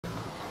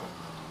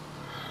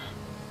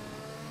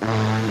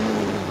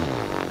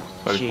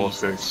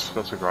34.6.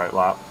 That's a great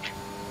lap.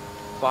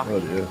 Fuck. Oh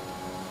dear.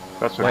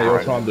 That's a Wait, great.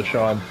 your time to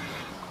shine.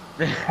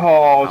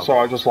 Oh,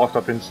 sorry, I just locked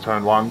up into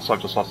turn 1, so I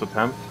just lost a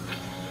 10th.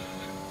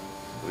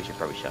 We should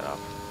probably shut up.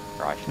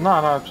 Right.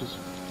 No, just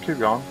keep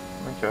going.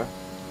 Okay.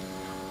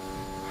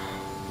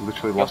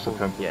 Literally lost a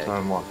 10th in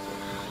turn 1.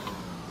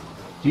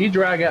 Do you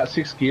drag out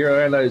 6th gear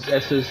around those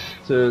S's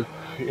to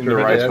In the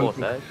race, Four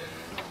third.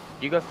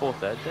 You go 4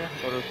 thirds there?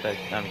 What was third?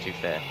 No, too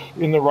fair.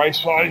 in the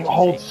race, I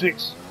hold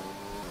 6.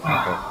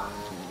 Okay.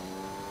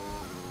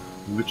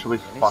 Literally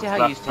see fucked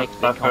how you take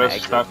the corner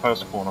exit. that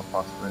first corner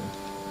fucked me.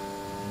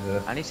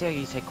 Yeah. I need to see how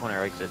you take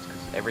corner exits,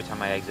 because every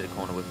time I exit a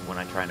corner when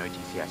I try an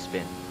OTC I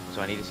spin.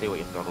 So I need to see what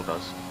your throttle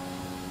does.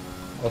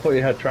 I thought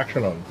you had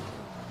traction on.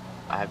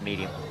 I have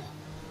medium.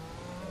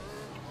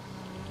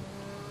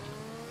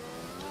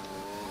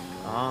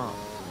 Oh,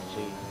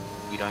 so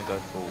you don't go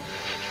full.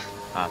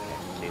 Okay,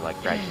 so you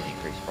like gradually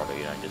increase throttle,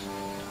 you don't just...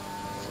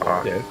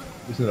 Yeah,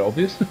 isn't it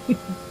obvious?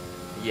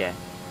 Yeah.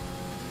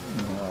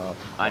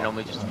 I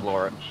normally just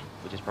floor it,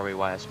 which is probably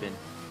why I spin.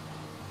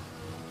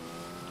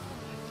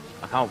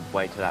 I can't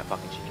wait till that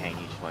fucking chicane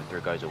you just went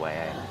through goes away,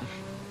 eh?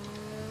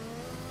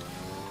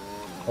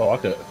 I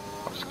like it.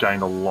 I've just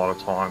gained a lot of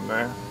time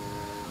there.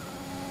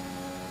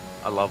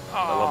 I love the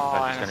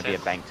fact it's going to be a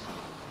banked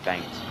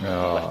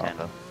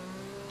left-hander.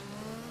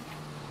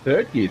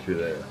 Third gear through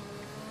there.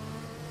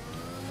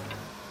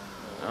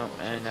 Oh,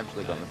 and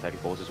absolutely got in the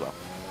 34s as well.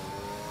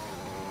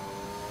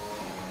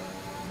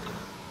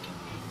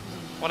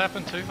 What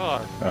happened to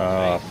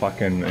 5?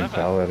 Fucking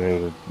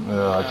invalidated.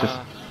 I just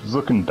was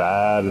looking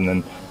bad and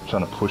then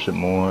trying to push it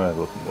more, I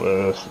looked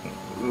worse.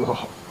 Good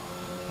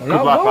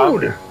luck,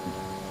 bud.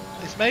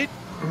 It's made?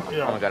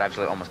 Oh my god, I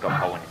absolutely almost got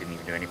pole and didn't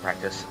even do any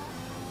practice.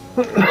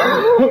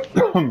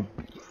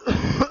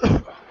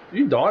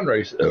 You dying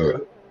race?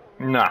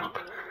 Nah.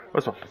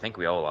 What's I think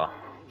we all are.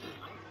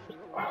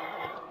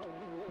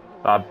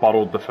 I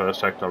bottled the first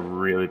sector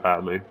really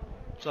badly.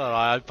 It's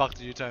alright, I fucked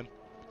the U-turn.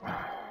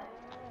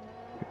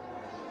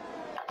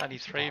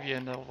 93 of you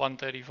in the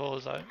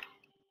 134s though.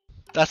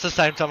 That's the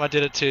same time I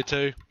did it tier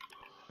 2.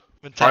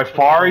 Bro,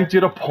 Fiery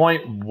did a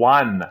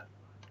 .1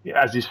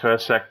 as his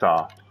first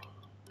sector.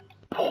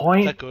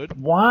 Is that good?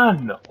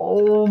 .1!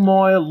 Oh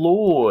my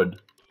lord!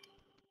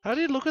 How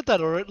do you look at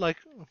that or like...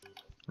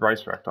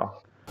 Race vector.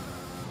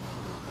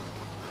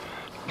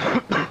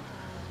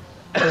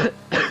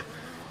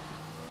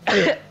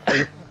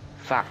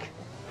 Fuck.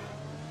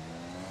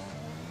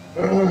 I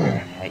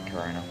hate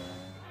Corona.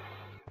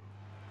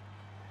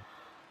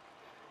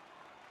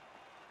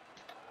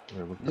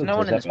 There's no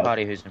one in this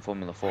party who's in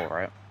Formula 4,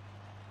 right?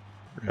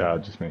 Yeah,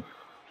 just me.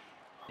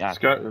 Yeah.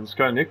 Let's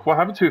go, Nick. What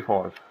happened to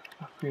 5?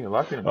 You're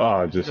lucky.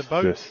 Oh, just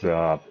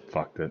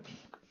fucked it.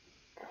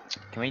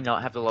 Can we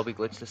not have the lobby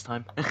glitch this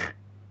time?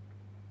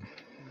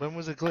 When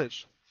was it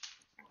glitched?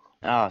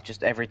 Oh,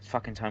 just every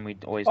fucking time we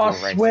always do a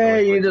race. I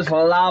swear you just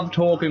love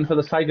talking for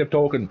the sake of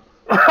talking.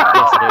 Yes,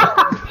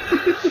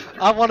 I do.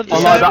 I wanted to Oh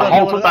say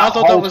no, it, but I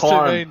thought that was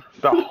too mean.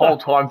 that whole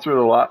time through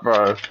the lap,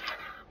 bro.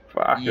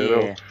 Fuck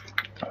Yeah.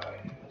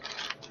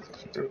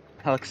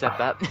 I'll accept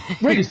that.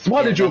 Reese,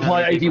 why did you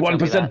apply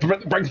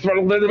 81% brake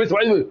throttle to this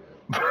way?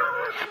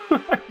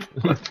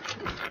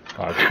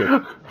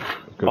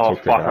 Oh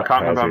fuck, I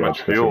can't have that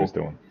much fuel.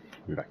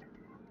 Be back.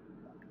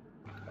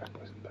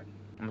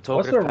 I'm a What's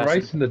talkative the person.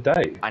 race in the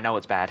day? I know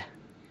it's bad.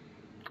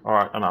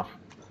 Alright, enough.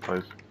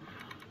 Please.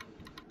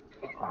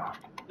 Oh,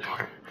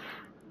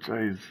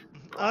 jeez.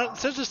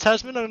 Since this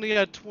Tasman only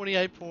had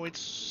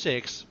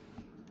 28.6.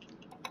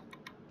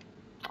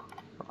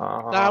 No,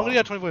 I'm gonna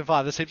go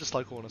 20.5. This heaps of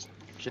slow corners.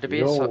 Should it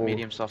be a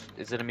medium soft?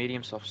 Is it a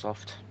medium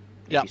soft?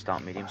 Yeah. If you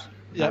start mediums.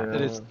 Yeah,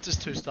 it is.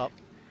 Just 2 stop.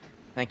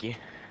 Thank you.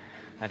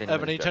 I didn't.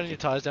 Evan, are you turning your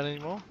tyres down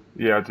anymore?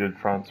 Yeah, I did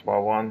fronts by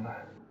 1.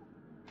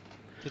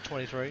 To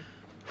 23.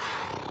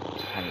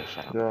 I need to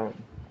shut up. Yeah.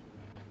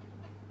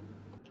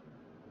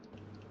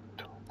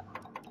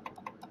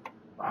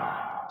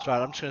 That's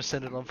right. I'm just gonna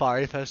send it on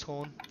fire first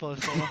corner.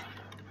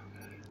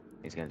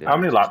 He's gonna do. How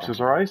many laps is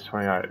the race?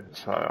 28.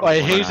 So.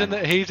 Wait, he's in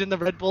the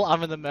Red Bull.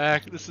 I'm in the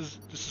Merc. This is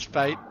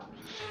fate.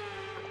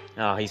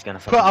 Oh, he's gonna.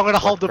 I'm gonna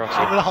hold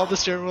the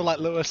steering wheel like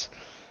Lewis.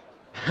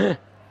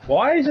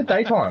 Why is it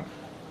daytime?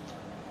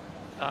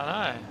 I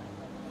know.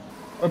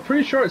 I'm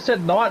pretty sure it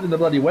said night in the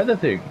bloody weather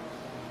thing.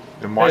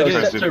 It might Hey,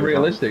 that's so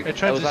realistic. It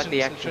was like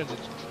the actual.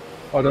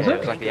 Oh, does It it?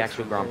 was like the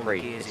actual Grand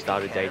Prix. It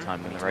started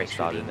daytime when the race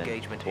started, and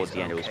then towards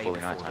the end it was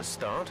fully nighttime.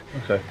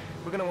 Okay.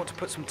 We're going to want to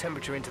put some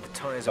temperature into the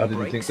tyres. I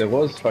didn't think there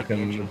was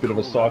fucking a bit of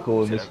a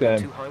cycle in this game.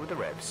 Too high with the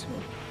revs.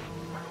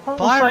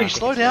 Byron,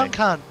 slow down,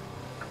 cunt.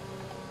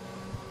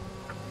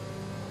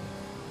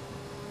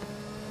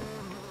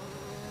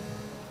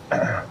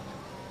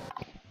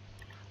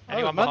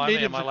 Anyone my behind me?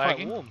 mediums Am I are quite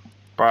lagging? warm.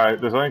 Right,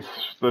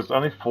 there's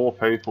only 4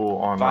 people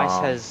on. Vice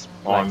has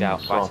blacked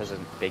out. soft.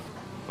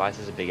 Vice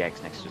has a big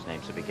X next to his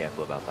name, so be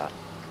careful about that.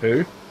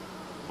 Who?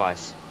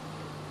 Vice.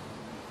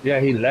 Yeah,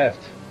 he left.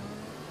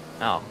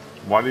 Oh,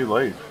 Why did he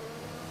leave?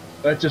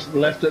 That just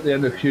left at the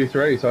end of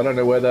Q3, so I don't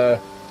know whether...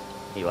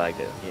 he lagged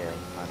it. Yeah,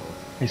 he kind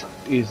of.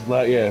 He's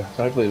like, yeah,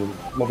 so hopefully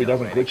Lobby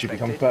doesn't glitch if he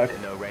comes back.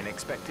 No rain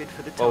expected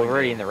for the Well, we're time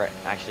already being. in the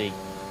actually,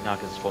 no,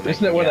 because it's formation.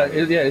 Isn't it when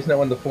isn't that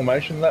when the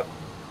formation lap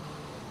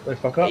they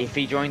fuck up? If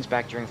he joins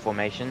back during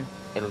formation,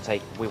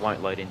 we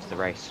won't load into the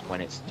race when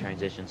it's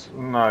transitions.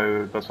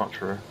 No, that's not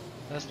true.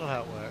 That's not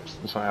how it works.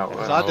 That's not how it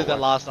Because works. I did that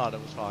last night,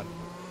 it was fine.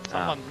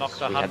 Someone knocked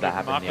we had 100 that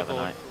happen the marker other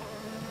board. night.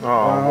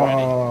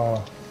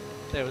 Oh,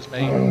 It was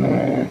me.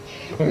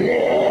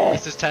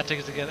 This is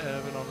tactics to get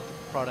Urban on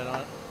Friday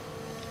night.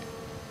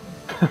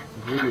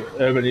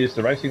 Urban used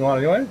the racing line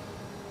anyway.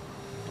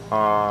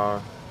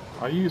 I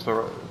used the.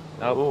 Oh,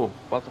 Oh,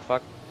 what the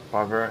fuck?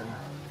 Barbarian.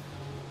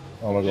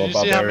 Oh my Did god, you see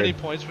how many Barbarian.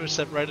 points were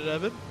separated,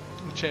 Urban?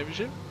 In the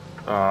championship?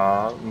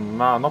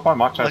 Nah, not by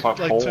much. It's like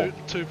 4.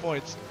 two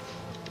points.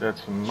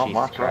 It's not Jesus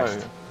much, Christ.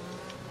 right?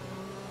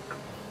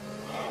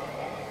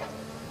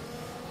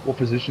 What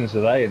positions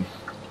are they in?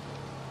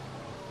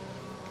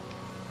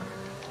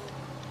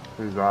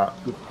 Who's that?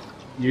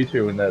 You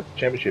two in the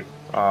championship.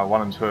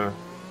 1 and 2.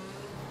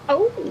 And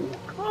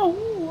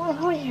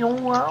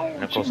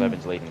of course,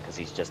 Urban's leading because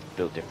he's just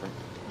built different.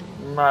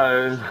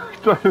 No,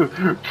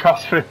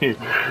 trust me.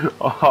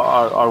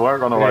 I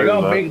won't run away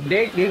with big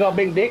dick. You got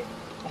big dick.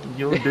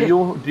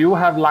 Do you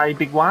have like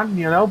big one?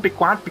 You know, big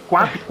one. Big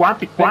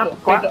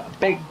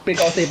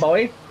Aussie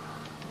boy.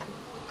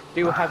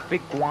 Do you have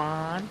big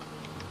one?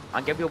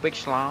 I'll give you a big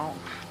schlong.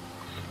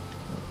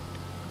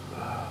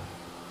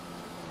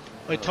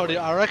 Wait, Toddy,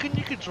 I reckon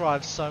you could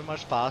drive so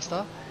much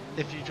faster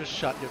if you just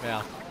shut your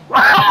mouth.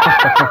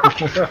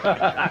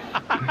 I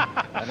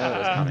know it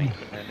was coming.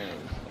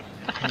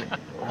 I know.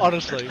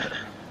 Honestly.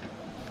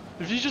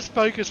 If you just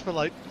focus for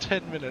like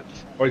 10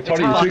 minutes. Wait,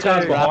 Toddy, hard the 2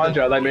 cars to behind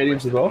you, are they The mediums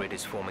rest as of the well? grid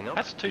is forming up.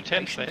 That's 2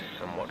 tenths there.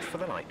 And watch for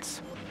the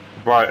lights.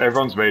 Right,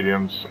 everyone's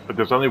mediums.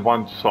 There's only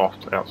one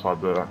soft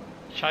outside there.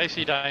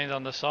 Chasey Dane's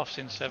on the softs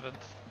in 7th.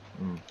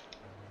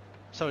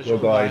 So it's Your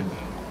your guy. guy.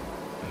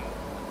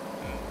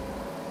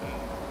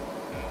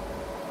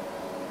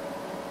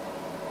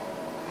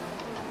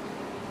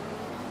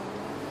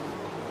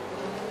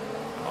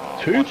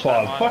 Oh, 2-5, watch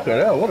that, mate. fuck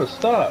it hell, what a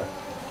start.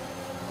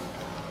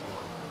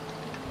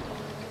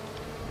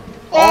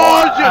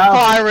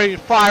 Oh, you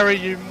fiery,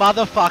 you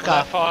motherfucker.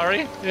 That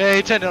fiery. Yeah,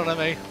 he turned it on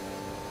me.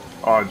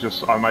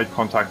 I made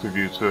contact with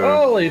you too.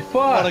 Holy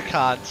What a fuck.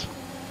 cunt.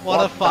 What What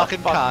a the fucking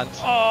fuck?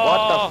 cunt. Oh,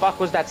 What the fuck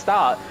was that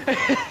start?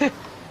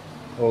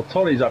 Well,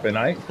 Toddy's up in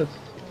 8th. That's...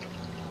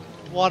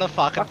 What a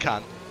fucking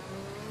cunt.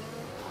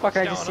 Fuck,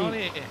 I What's just going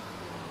see. on here?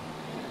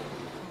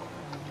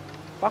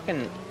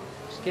 Fucking.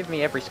 Just give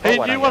me every spot. He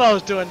knew what I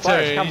was doing too.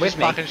 Flourish, He come just with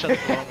me. fucking shut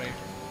the door on me.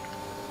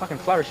 Fucking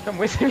Flourish, come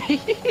with me.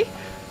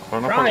 I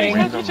don't know if Trying. I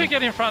How did you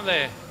get in front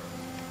there?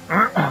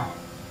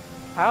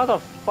 How the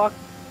fuck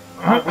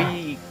are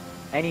we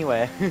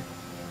anywhere?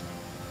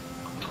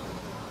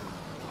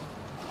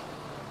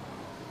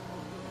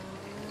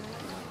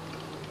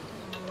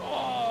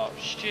 Oh,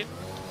 shit.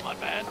 My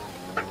bad.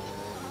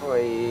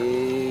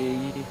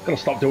 Oi. Gotta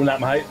stop doing that,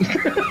 mate.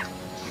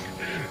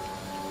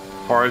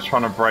 Forrest's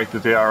trying to break the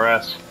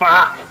DRS.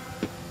 Fuck!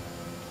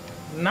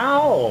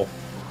 No!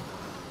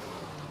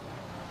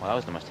 Well, that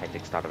was the most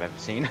hectic start I've ever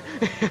seen.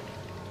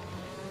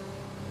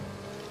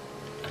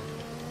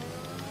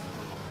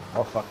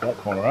 I'll fuck that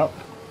corner up.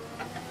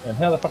 And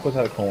how the fuck was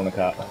that a corner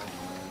cut?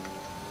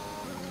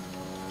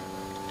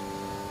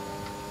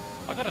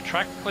 I got a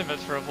track limit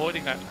for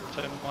avoiding that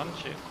turn 1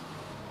 shit.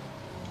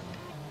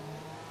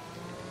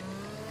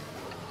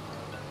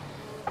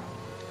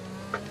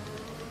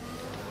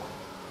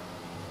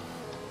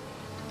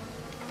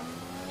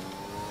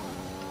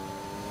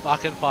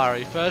 Fucking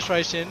fiery. First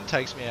race in,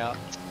 takes me out.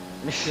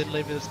 Didn't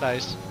leave me the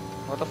space.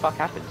 What the fuck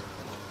happened?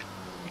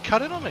 You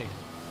cut in on me.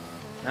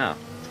 Oh.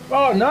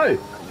 Oh no!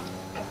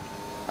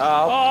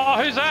 Oh,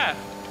 Oh, who's that?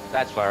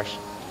 that's Flourish.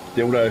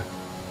 Dildo.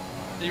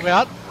 Are you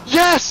out?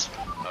 Yes!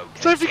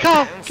 Okay, Safety slow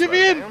car, down, get slow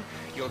me in. down.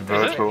 Your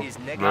Virtual. data is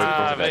Virtual.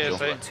 negative.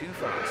 VSC. You are too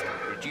fast.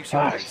 Reduce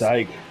your Fuck's pace.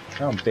 sake.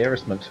 Oh,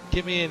 embarrassment.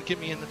 Get me in the pit, get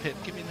me in the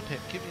pit,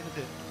 get me in the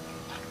pit.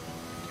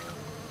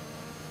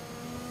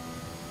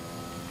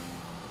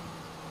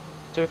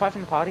 So if I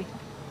from the party,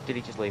 did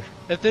he just leave?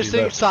 If this He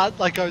thing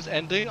left. goes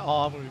ending,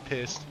 oh, I'm gonna be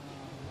pissed.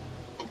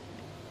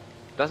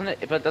 Doesn't it?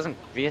 But doesn't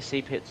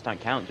VSC pits don't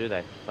count, do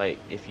they? Like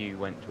if you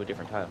went to a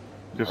different tile.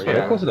 Just Oh, Yeah, yeah.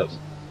 of course it does.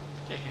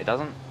 It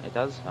doesn't. It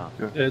does. Oh,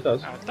 Yeah, it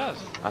does. Oh, it does.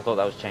 I thought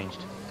that was changed.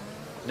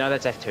 No,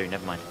 that's F2.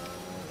 Never mind.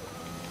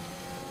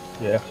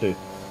 Yeah, F2.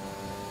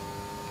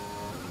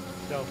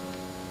 Go.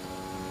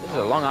 This is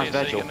a long ass VSC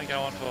virtual. gonna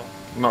go on for.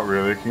 Not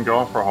really. It can go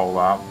on for a whole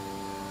lap.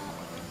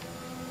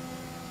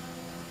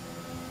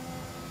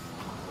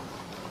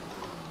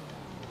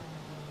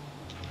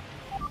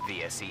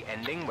 VSC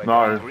ending. We're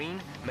No. going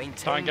green.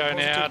 Maintain Don't go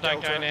now, positive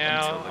don't go delta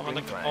now. until I'm on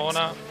the green flags.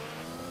 corner.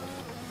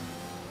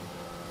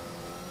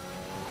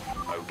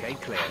 Okay,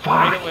 clear.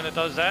 Hate it when it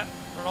does that.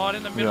 Right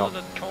in the middle Yeah.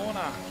 of the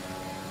corner.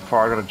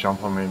 Far got a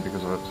jump on me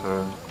because of it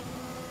too.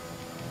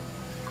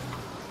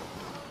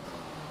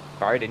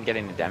 Sorry, didn't get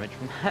any damage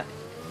from that.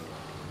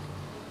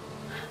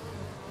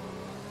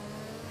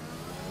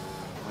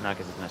 No,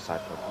 because there's no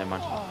side pod. Never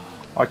mind.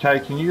 Okay,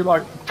 can you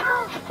like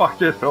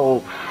fuck it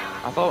all?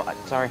 I thought.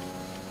 Sorry.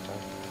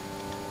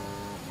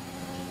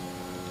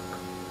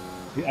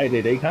 The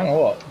ADD can't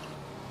or what?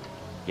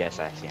 Yes,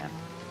 I actually am.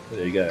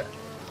 There you go.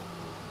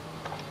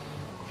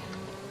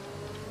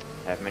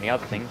 I have many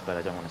other things, but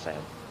I don't want to say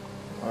them.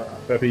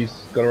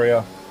 Pepe's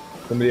gonorrhea.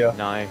 Chlamydia.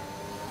 No.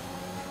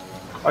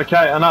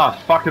 Okay,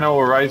 enough. Fucking hell,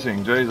 we're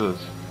racing. Jesus.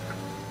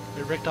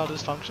 Erectile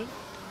dysfunction?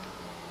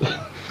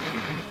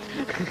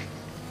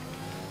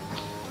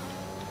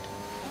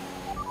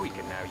 We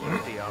can now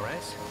use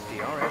DRS.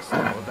 DRS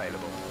now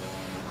available.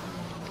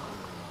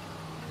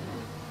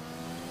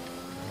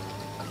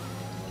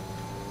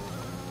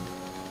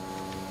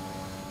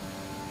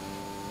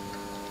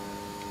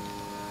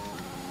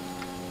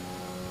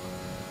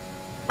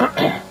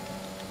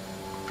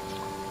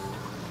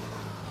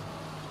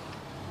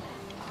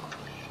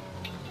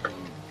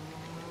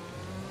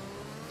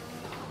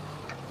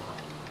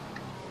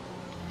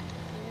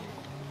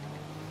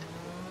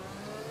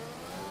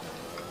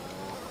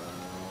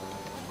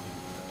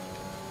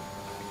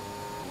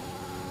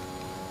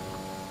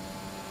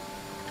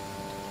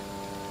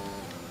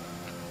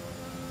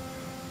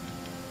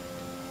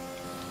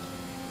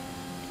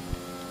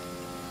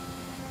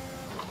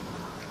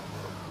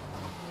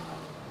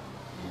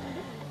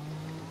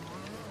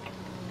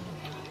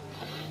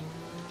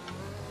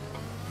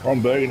 Ron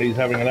Burgundy's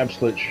having an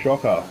absolute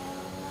shocker.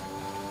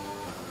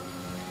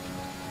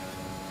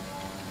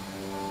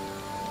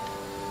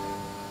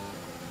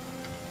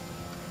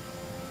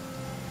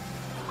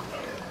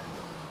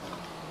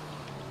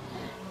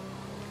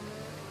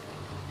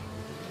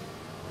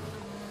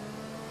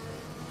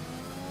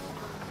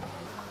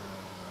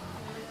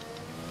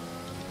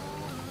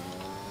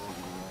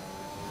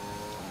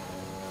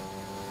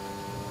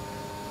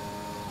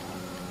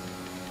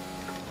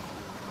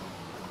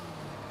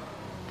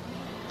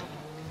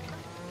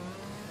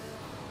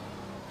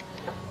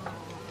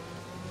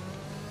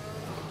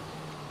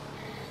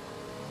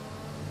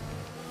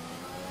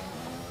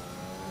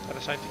 Got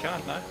a safety car,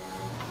 no?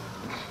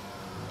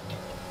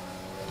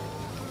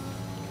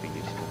 Be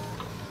useful.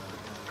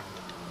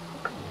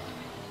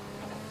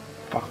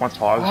 Fuck, my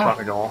tire's starting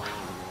to go off.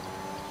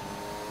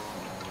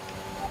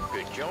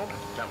 Good job.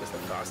 That was the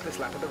fastest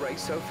lap of the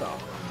race so far.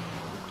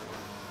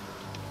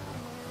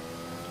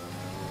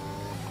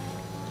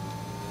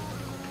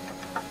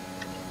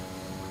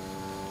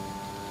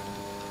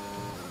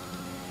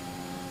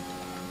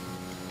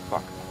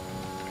 Fuck.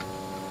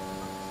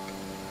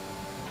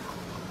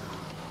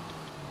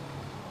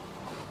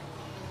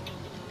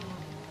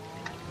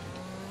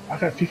 I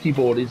got 50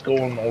 board, he's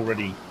gone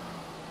already.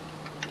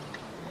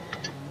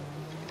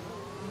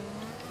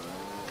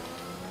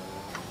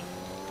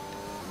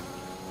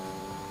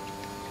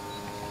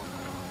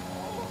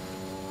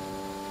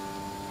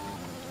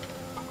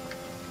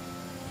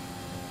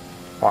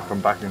 Fuck,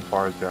 I'm back in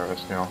Forest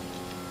DRS now.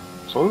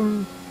 So,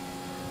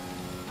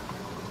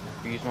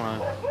 You just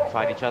want to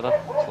fight each other,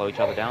 slow each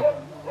other down.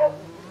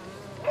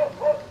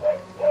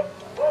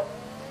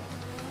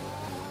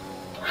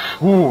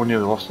 ooh,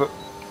 nearly lost it.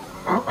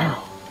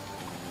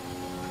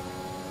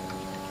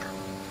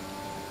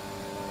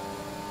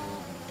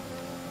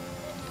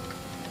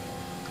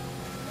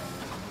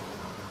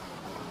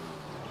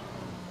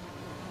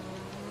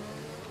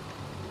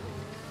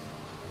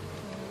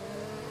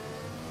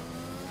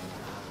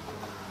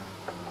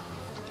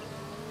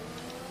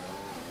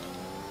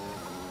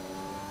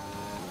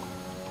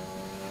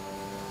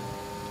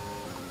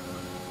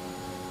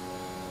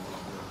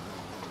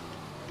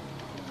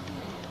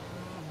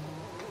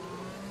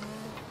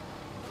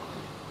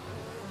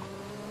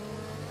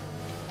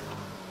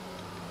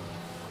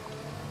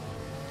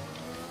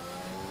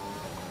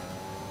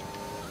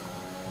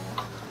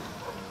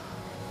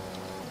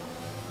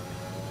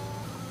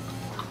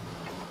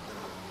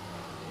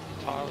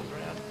 Tyler's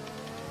around.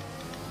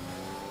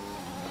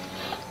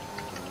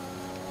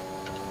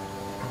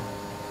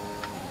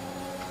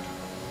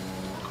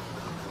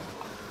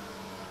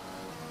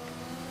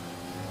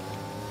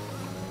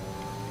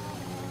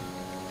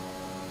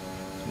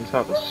 He's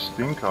had a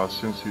stinker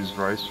since his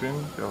race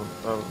win the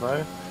other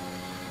day.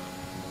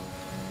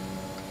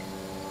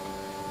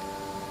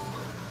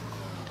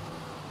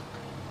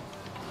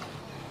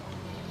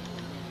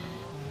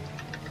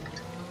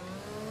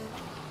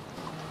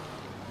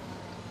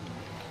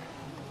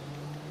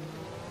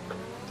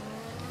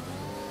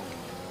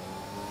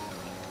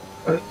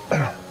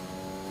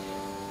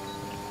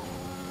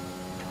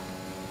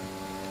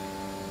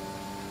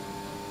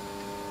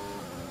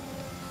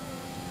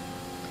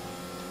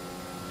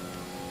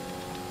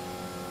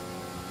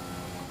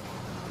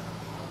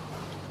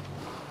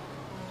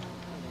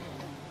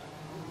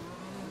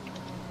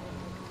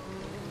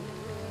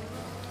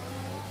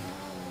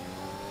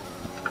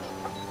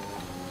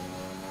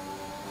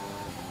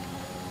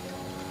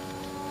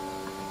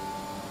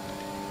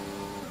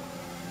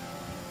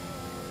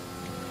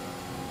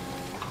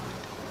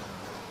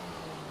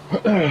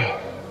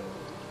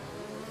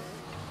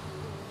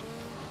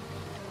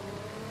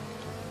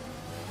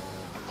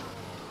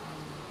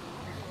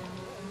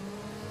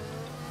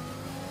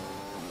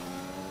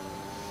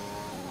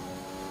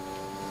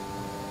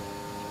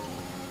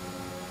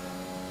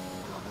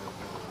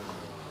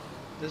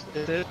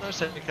 If there's no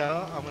safety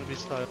car, I'm gonna be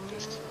so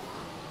pissed.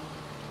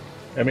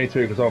 Yeah, me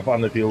too, because I'm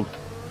fun the field.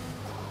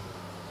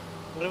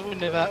 Whatever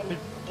we've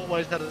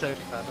always had a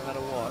safety car, no matter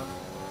what.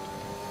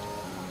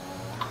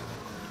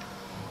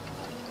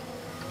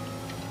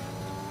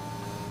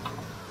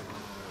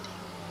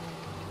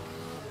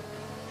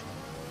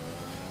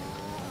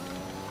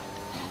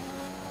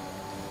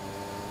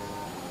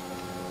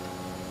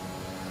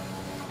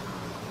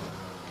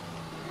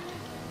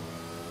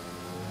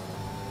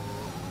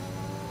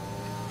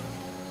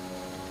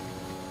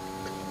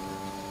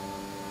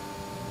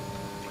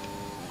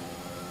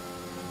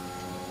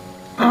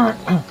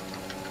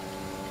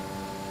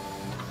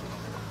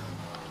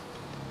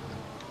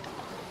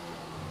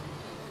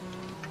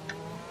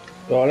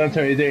 Oh, don't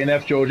tell me you're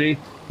DNF, Georgie.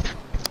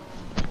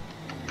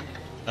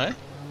 Eh?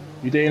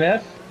 You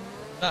DNF?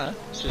 No,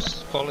 it's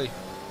just Polly.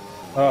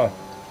 Oh.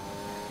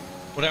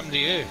 What happened to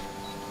you?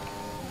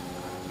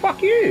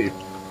 Fuck you!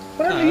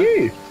 What happened to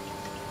you?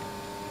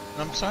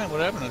 I'm saying what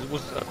happened.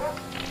 Was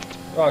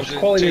Oh, it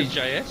quality.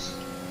 TJS?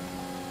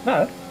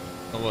 No,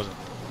 Or wasn't?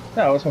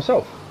 no, it was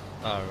myself.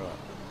 Oh, right.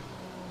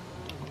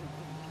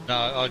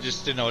 No, I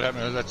just didn't know what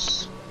happened.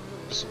 That's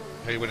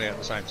he went out at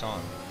the same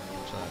time.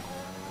 So,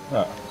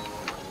 No.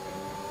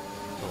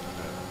 talking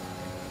about it.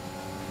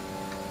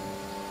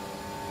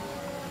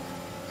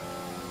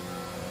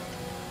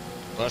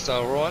 Well, that's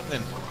alright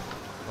then.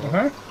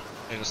 Uh-huh.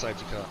 Need a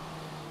safety car.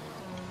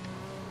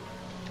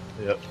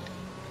 Yep.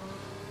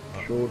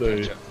 Sure do.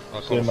 Gotcha. I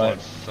See you, qualified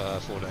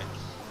mate. 14.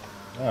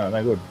 Oh,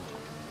 no good.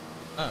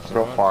 Oh, it's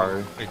Real alright.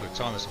 far. Pretty good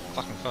time. There's some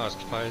fucking fast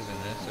players in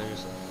there,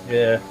 seriously.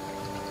 Yeah.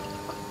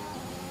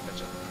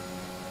 Gotcha.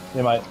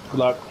 Yeah, mate. Good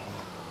luck.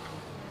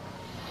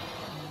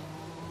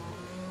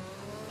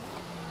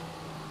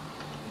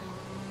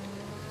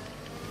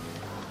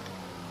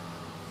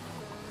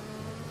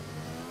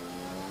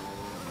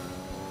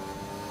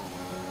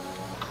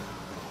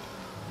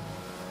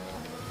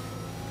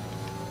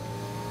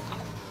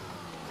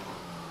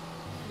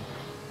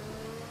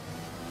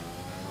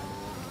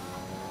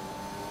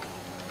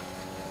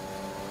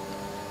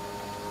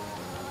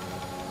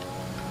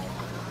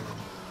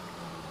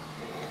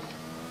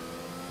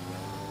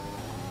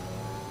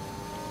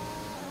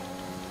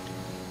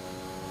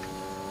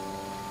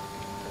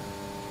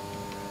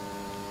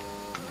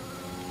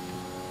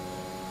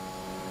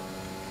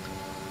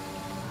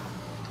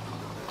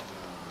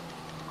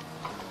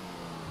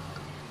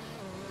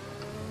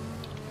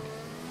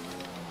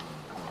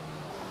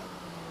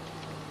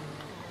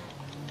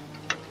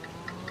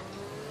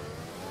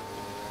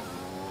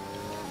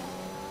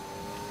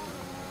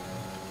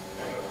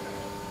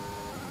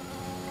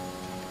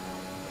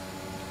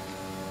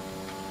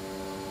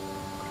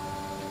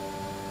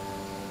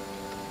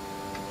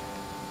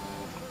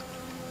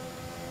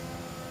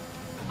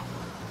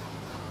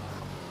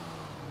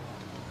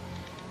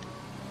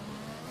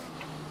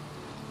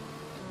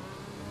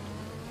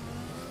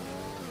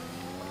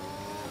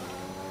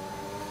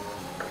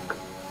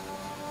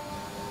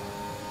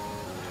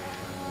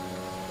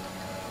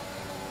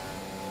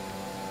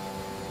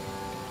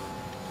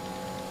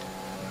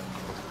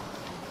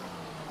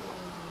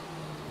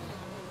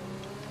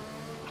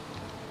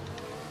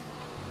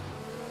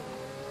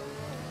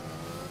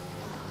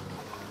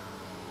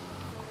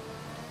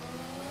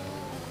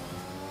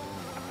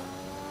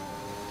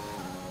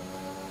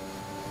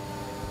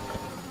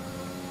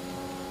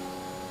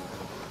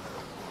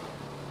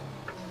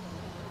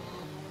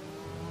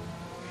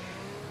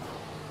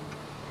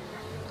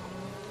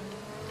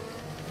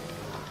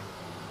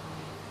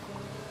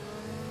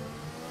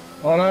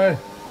 Oh no!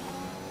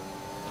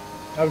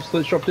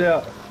 Absolute dropped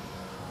out.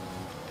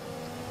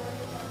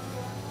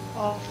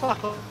 Oh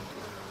fuck off!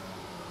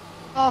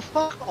 Oh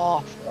fuck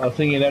off! I'm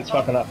thinking that's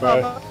fucking up,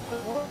 bro.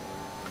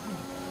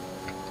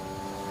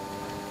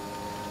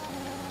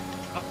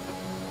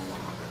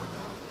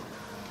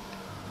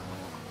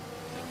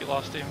 You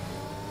lost him.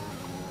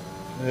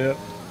 Yep.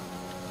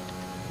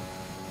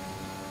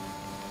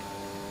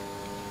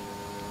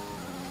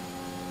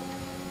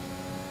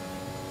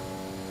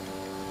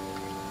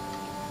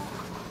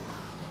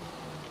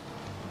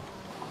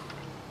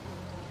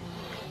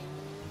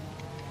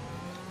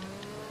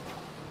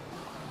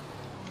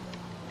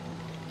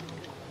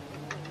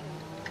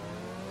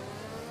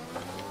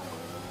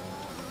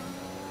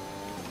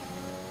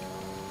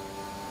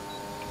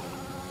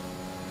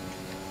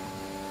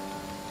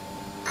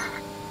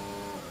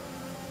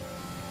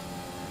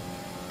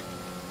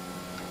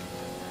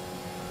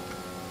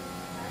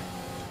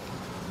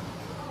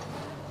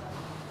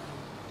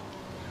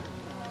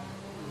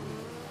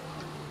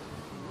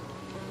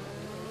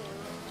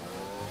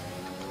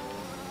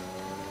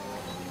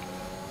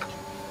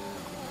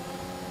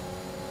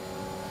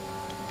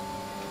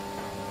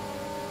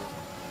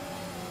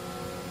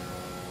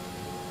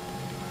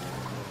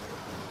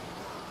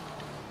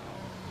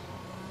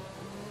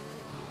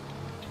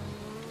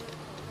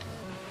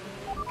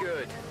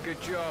 Good.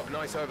 Good job.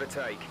 Nice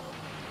overtake.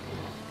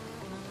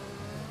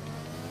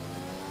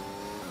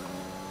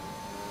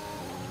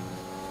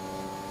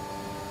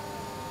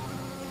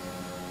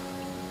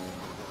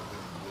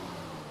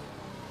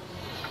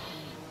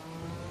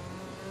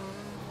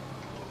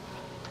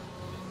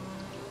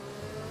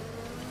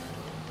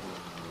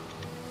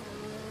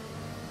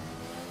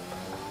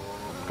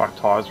 Fuck,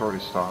 tyres are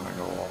already starting to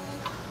go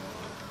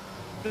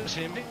off. Just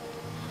hear me?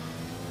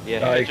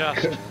 Yeah. Like,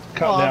 just-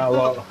 cutting out a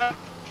lot.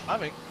 I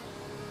think.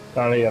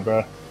 Can't hear,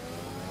 bro.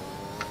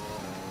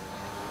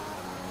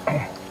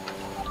 Check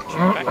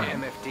your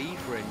MFD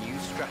for a new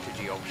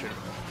strategy option.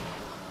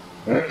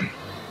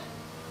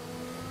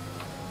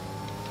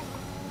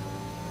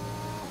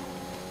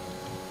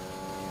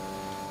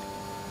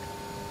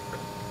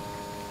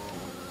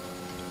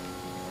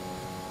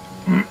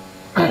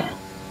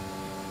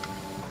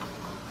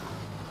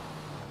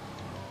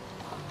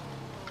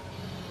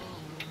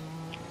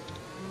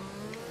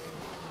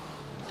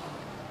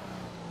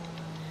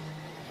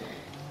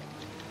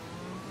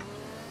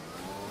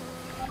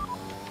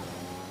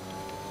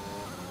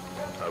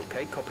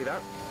 Okay, copy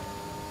that.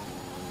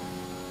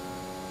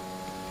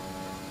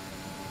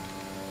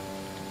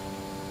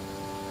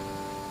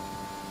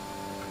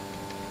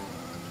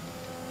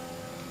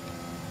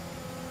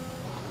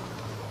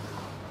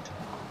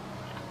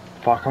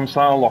 Fuck, I'm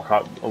starting to lock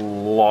up a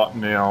lot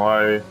now,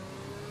 eh?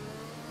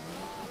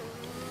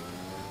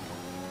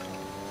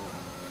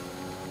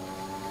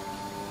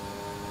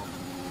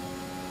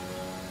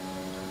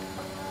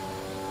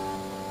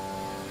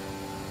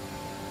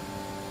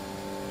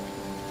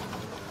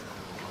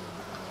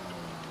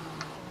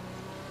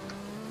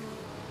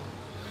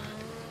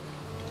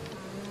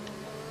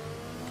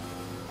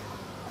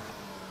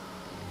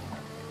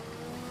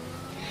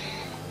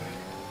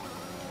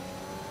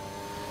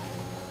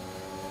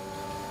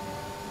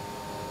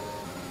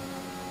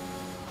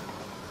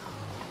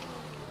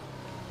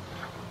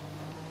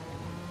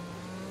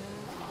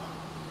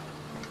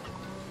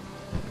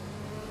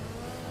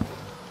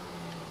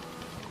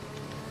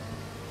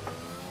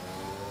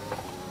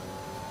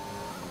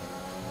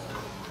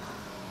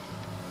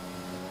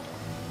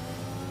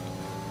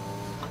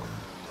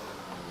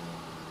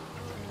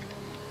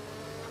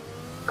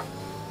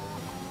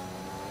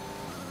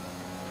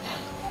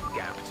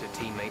 Gap to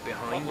teammate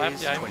behind What lap is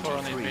do you aim for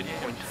on these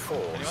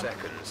 23.4 videos?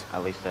 seconds.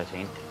 At least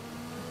 13.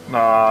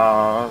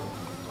 Nah,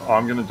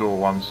 I'm gonna do a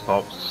one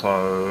stop, so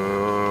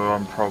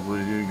I'm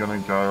probably gonna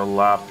go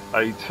lap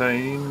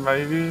 18,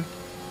 maybe?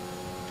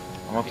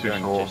 I'm not If too you're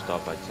going sure. to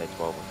stop, I'd say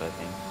 12 or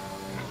 13.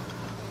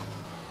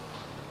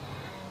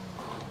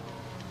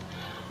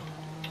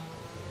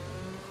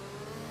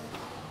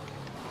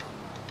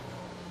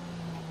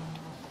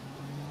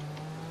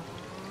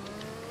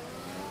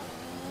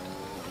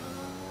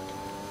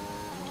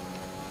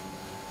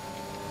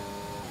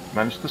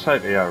 Managed to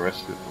save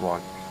ERS,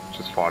 like,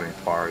 just fighting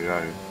Fiery,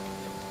 eh?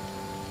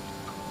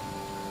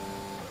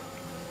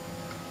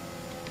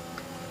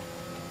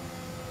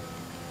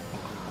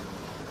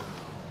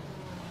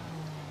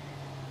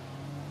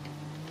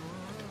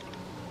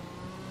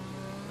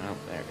 Oh,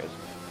 there it goes.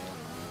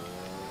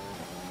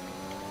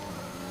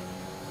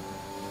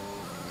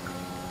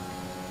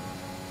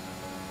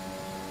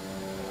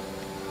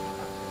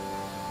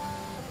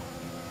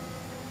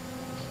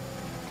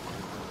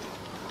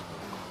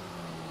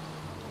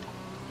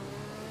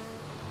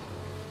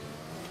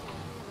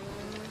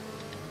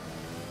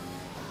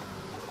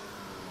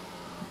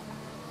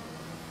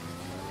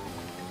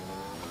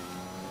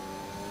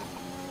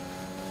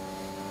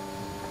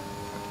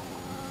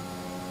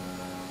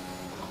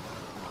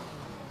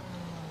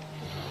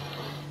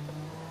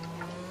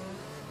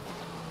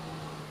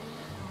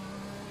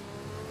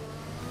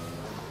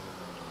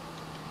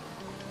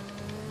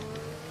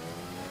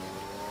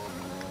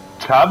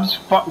 Tabs?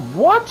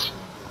 What?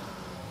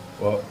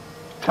 What?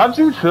 Tabs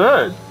in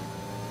third.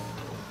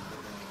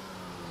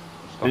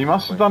 He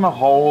must have done a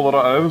whole lot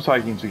of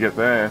overtaking to get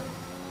there.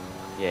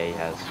 Yeah, he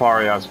has.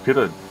 Fiery as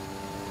pitted.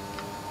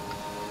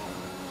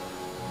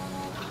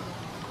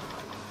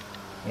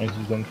 And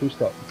he's done full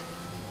stop.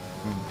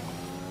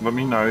 Let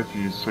me know if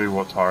you see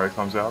what tyre it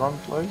comes out on,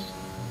 please.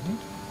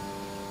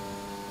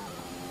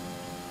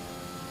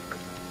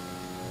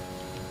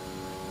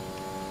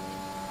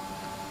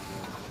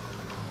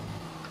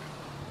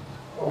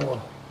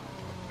 Oh.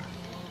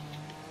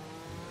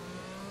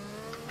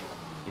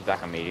 He's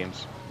back on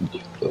mediums.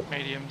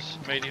 Mediums.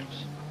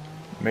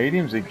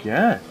 Mediums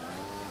again.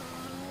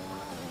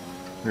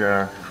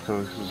 Yeah,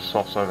 because this is a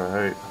soft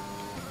overheat.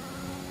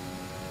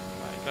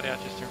 He got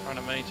out just in front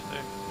of me too.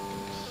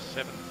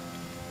 7.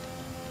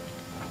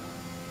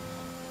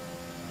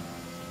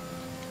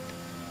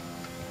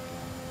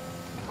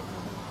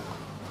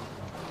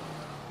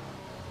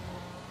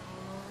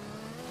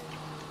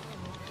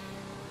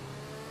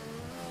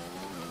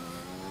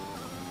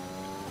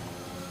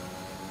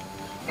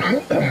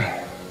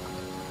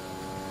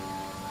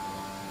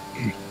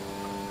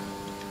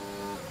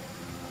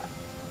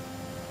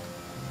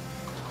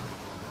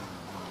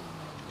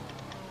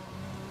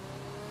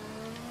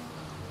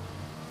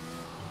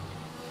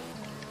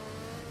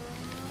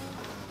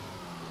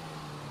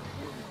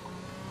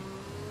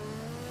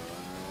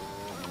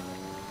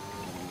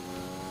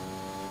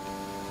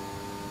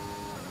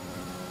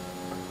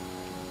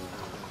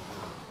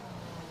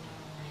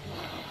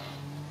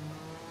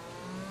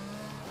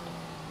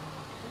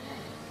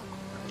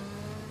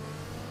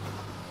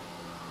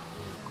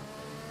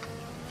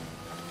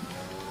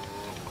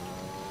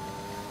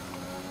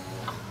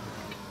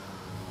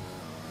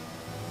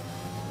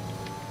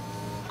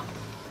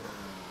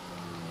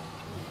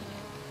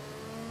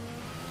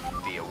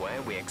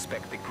 beware, we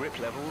expect the grip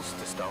levels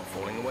to start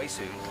falling away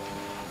soon.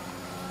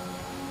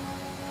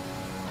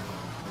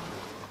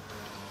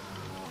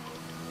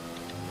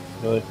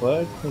 Really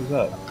flag? Who's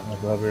that? Oh,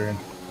 Barbarian.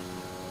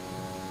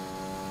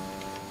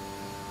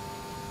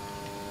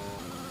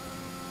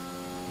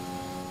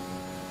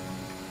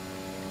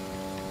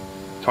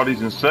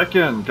 Toddy's in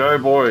second. Go,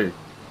 boy. Been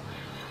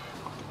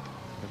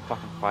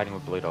fucking fighting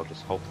with Blue Dog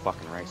this whole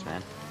fucking race,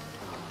 man.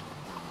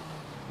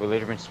 We've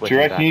literally been Do switching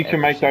you reckon back you can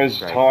every make those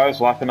single straight.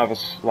 tyres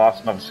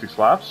last another 6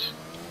 laps?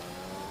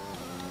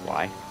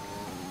 Why?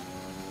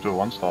 Do a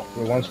one stop.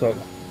 We're one stop.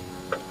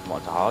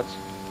 What, to hards?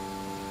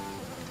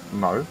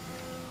 No.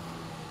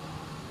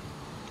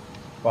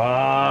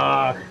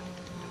 Fuck.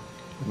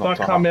 If Not I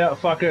to come hard. out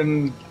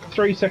fucking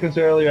 3 seconds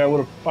earlier, I would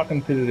have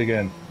fucking pitted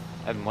again.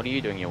 Evan, what are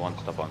you doing your one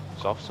stop on?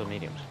 Softs or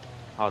mediums?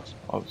 Hards?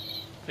 I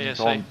was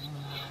VSC.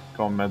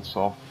 gone med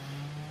soft.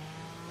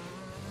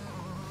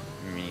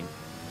 I mean,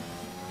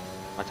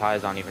 my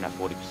tyres aren't even at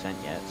 40%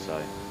 yet,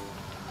 so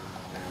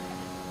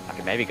I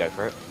could maybe go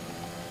for it.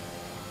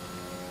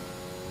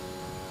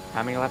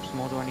 How many laps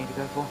more do I need to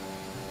go for?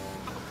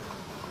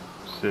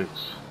 6.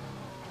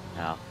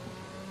 No.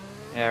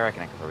 Yeah, I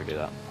reckon I could probably do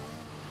that.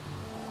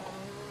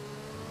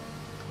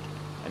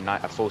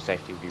 A full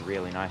safety would be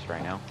really nice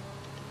right now.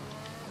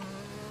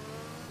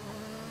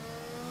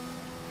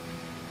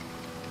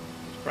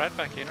 Is Brad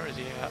back in or is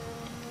he out?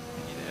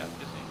 He's out, isn't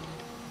he?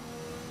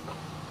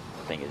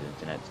 I think his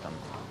internet's done.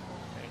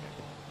 There you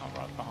go. I'm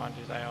right behind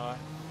his AI.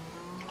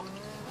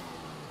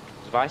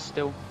 Is Vice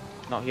still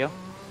not here?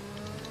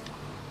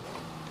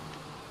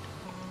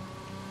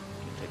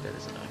 You can take that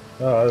as a no.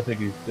 Oh, I don't think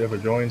he's ever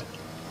joined.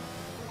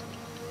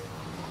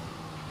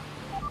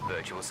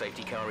 Virtual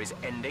safety car is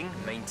ending.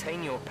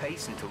 Maintain your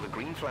pace until the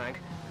green flag.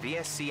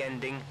 VSC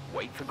ending.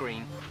 Wait for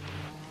green.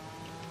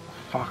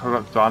 Fuck, I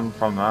got done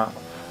from that.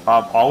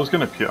 I was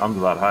going to pit under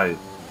that, hey.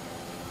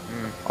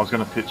 I was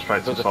going to pit straight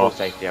If it to was a full softs.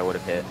 safety, I would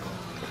have hit.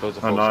 If it was a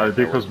I full know,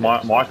 safety, I because would've my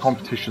hit my the softs.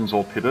 competition's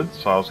all pitted,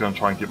 so I was going to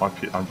try and get my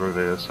pit under a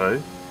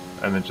VSC.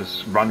 And then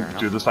just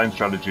do the same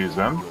strategy as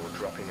them. You're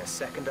dropping a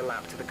second a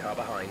lap to the car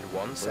behind.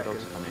 1 Blue second.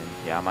 Dogs come in.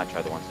 Yeah, I might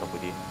try the one stop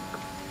with you.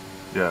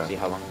 Yeah. See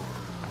how long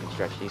I can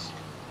stretch these.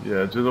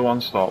 Yeah, do the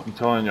one stop. I'm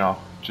telling ya,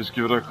 just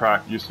give it a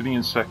crack. You're sitting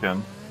in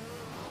second.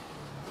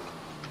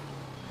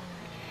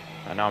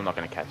 I know I'm not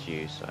going to catch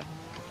you, so.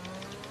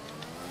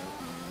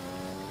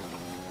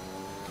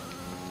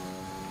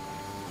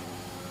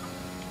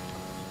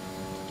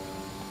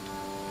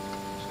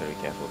 Just gotta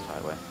be careful with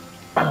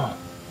highway.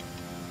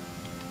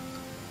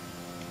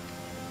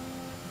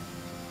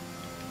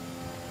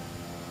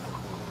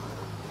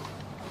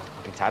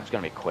 The tab's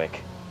gonna be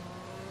quick.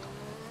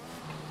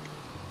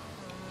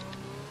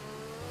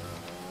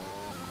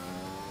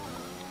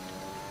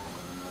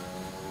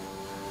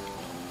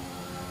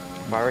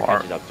 Fire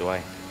catches up, do I?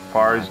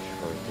 Fire is...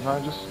 Actually, No,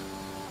 just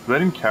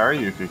let him carry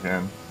you if you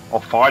can. Or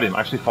fight him.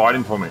 Actually fight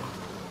him for me.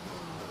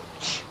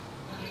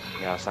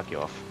 Yeah, I'll suck you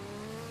off.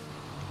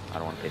 I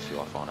don't want to piss you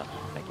off on it.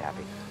 Make you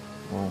happy.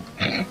 Well,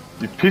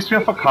 you pissed me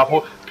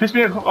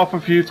off a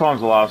few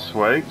times last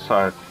week,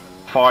 so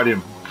fight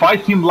him.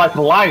 Fight him like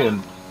a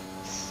lion.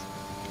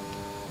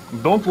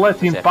 Don't let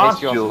him See, I pass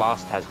pissed you off you.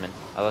 last Tasman.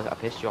 I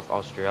pissed you off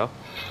Austria.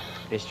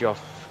 Pissed you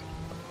off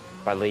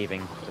by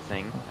leaving the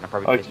thing. And I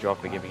probably Okay. pissed you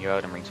off by giving you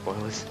Elden Ring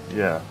spoilers.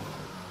 Yeah.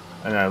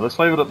 Anyway, let's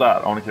leave it at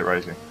that. I want to keep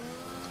racing.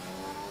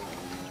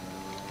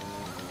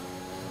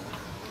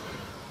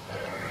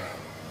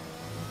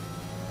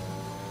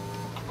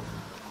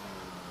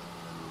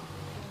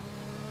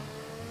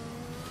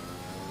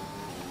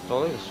 So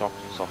all those soft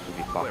will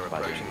be We're fucked by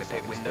the approaching end the of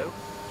pit second window.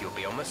 You'll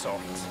be on the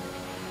softs. step.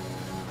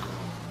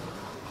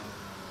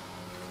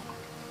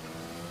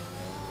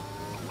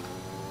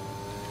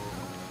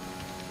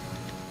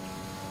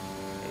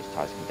 These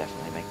tyres can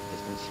definitely make the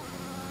distance.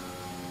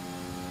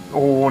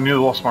 Oh, I nearly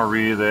lost my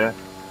rear there.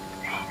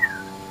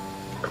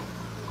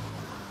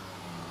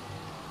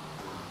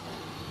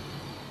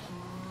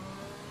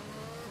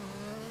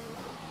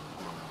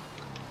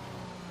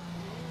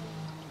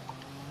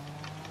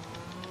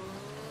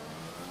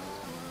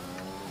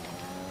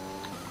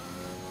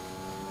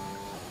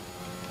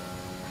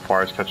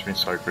 Fires catch me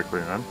so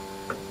quickly, man.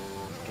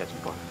 Catch me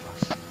both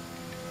of us.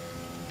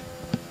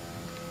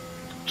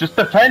 Just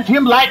defend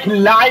him like a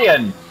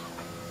lion!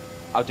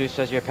 I'll do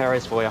Sergio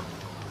Perez for you.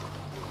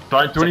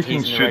 Don't do Except anything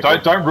he's in the stupid.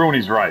 record. Don't ruin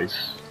his race.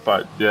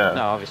 But yeah,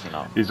 No, obviously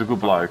not. he's a good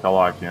bloke. I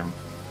like him.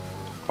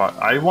 But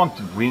I want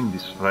to win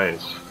this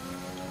race.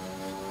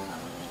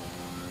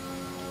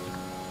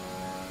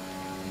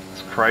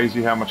 It's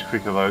crazy how much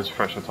quicker those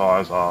fresher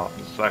tyres are.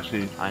 It's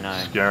actually I know.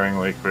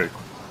 scaringly quick.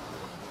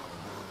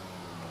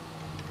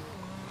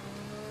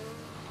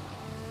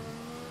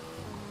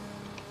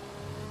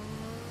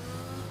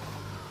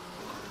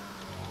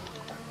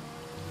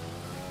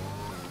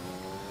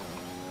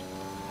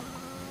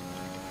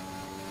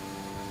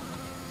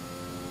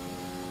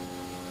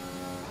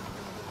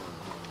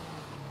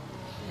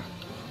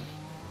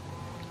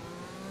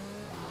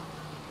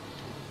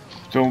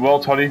 Doing well,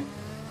 Toddy.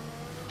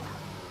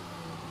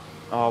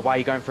 Oh, why are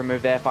you going for a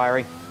move there,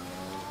 Fiery?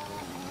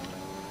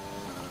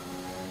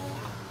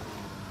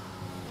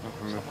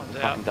 from a Someone's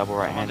fucking out. double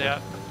Someone's right-hander.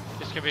 out.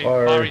 This could be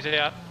Or- Fiery's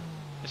out.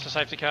 It's a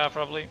safety car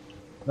probably.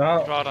 No,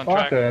 He's right on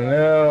track. fucking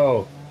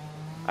hell.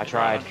 I He's right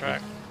tried. on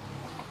track.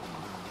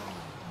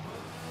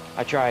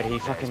 I tried. He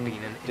There's fucking been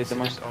an did the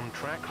most. incident on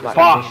track. like,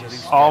 Fuck!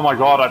 ambitious. Oh my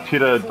god, I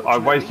pitted. I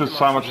wasted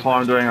so much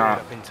time doing that.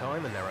 Up in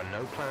time and there are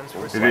no plans for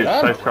a It is,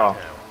 safety safe car.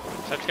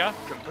 Safety car?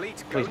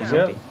 Complete. Please, Go Miss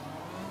down. Empty.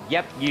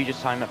 Yep, you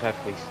just timed it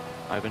perfectly.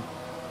 Open.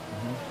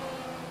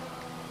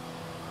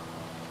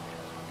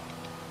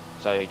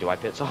 So, do I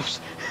pit softs?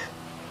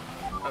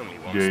 Only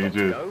one Yeah, you stop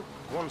do. to go.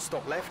 One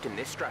stop left in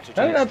this strategy.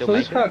 How did that still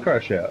police make it? car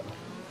crash out?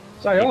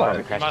 Say He hello.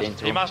 probably crashed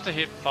into He him. must have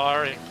hit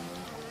Fiery.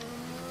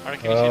 I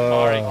reckon he's hit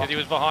Fiery because he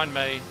was behind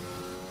me.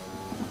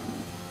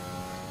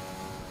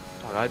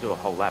 Oh, I do a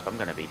whole lap. I'm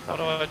gonna be What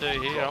fucking. do I do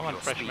here? I'm on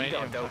Your fresh speed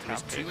medium. on Delta I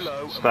is can't too pitch.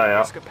 low. Stay and will out.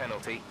 risk a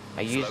penalty.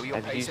 Have Slow you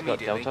your pace got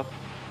immediately. Delta?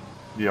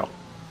 Yeah.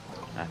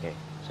 Okay,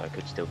 so I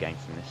could still gain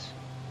from this.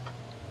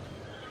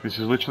 This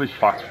is literally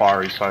fucked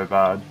Fiery so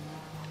bad.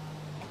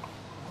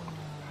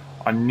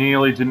 I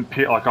nearly didn't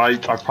pit, like I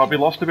probably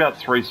lost about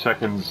 3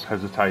 seconds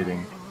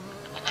hesitating.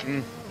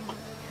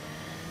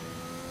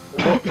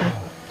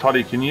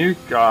 Toddy, can you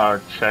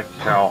check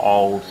how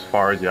old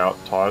Fiery's out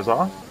tyres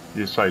are?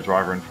 You say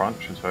driver in front,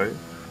 should tell you,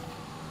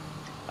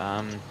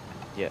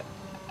 Yeah.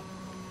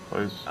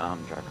 please.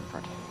 Drive in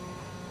front.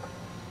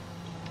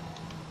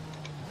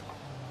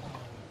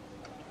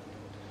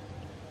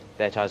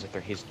 Their tires are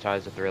his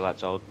tires are 3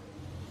 laps old.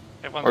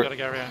 Everyone's Or- got to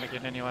go around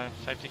again anyway.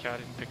 Safety car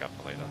didn't pick up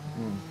the leader.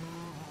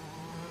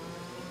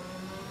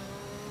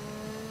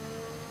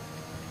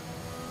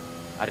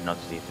 I did not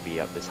see it to be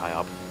up this high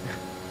up.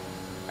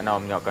 I know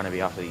I'm not going to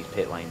be after these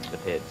pit lanes, the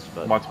pits,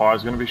 but My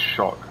tyre's going to be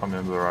shot coming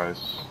into the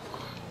race.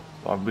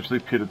 I've literally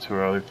pitted too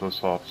early for the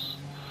softs.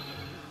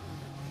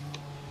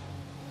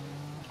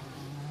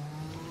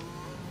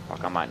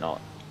 fuck, I might not.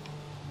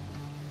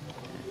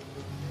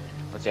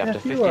 Let's see, after Yeah,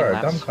 15 you are a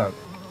dumb laps. cunt.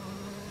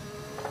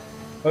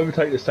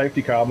 Overtake the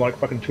safety car, I'm like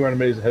fucking 200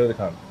 metres ahead of the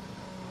cunt.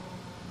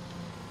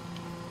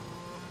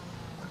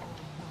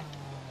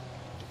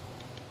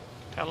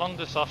 How long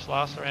does softs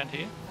last around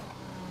here?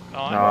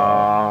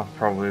 9?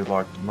 Probably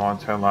like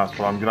 9-10 laps,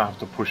 but I'm going to have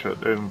to push it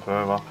even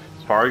further.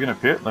 Is Fiery going to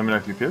pit? Let me know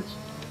if he pits.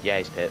 Yeah,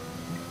 he's pit.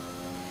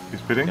 He's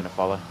I'm pitting. gonna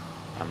follow.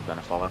 I'm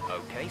gonna follow.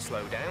 Okay,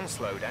 slow down,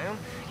 slow down.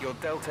 Your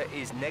delta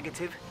is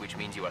negative, which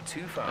means you are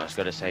too fast. I just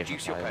gotta save my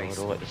Reduce your tires a pace.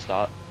 little at the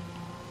start.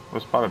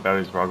 What's part of that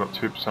is, bro, I've got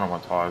 2% on my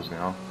tyres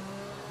now.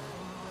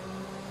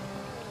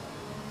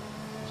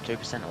 It's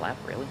 2% a lap,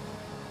 really?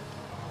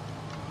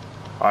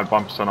 I had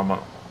 1% on my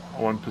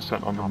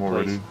 1% on them Oh,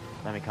 already. please.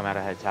 Let me come out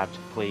ahead tabbed,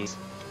 please.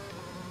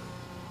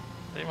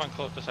 Did anyone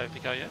call up the safety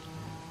car yet?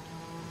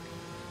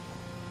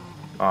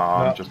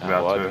 I'm No. just Well,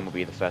 about Open to. will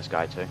be the first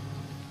guy too.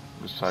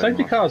 Just saving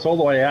Safety my- car's all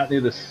the way out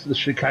near the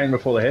chicane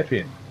before the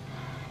hairpin.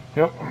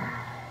 Yep.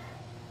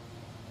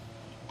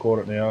 Caught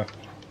it now.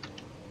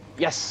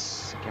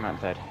 Yes! Came out in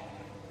third.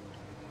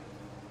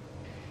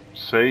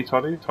 See,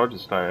 Toddy? Told you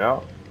to stay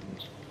out.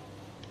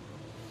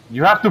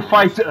 You have to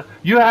fight.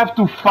 You have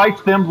to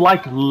fight them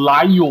like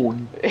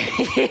lion.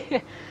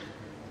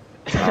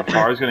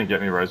 Fiery's gonna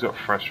get me, bro. He's got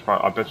fresh.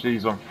 I bet you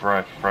he's on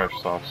fresh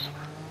sauce.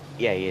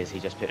 Yeah, he is.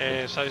 He just picked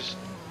Yeah, me. so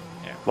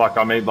Like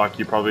I mean, like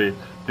you probably.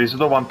 These are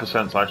the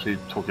 1% I actually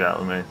took out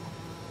with me.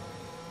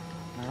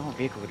 I don't want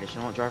vehicle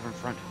condition. I want driver in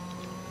front.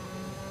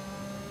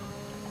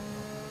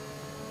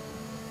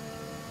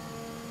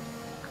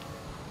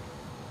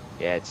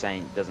 Yeah, it's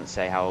saying doesn't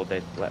say how old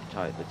the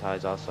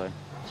tires are, so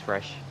it's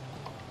fresh.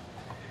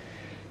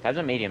 Tabs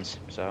are mediums,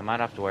 so I might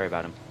have to worry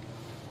about them.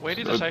 where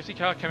did the safety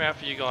car come out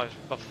for you guys?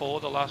 Before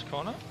the last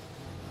corner?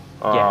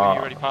 Yeah, Or were you Uh,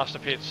 already past the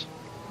pits?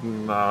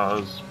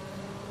 Nah,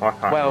 I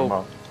can't Well,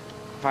 remember.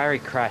 Fiery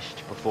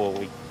crashed before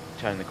we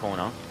turned the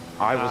corner.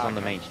 I was Ah, on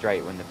the okay. main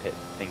straight when the pit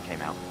thing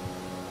came out.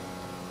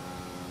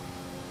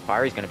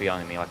 Fiery's gonna be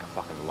on me like a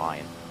fucking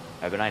lion.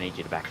 Oh, but I need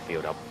you to back the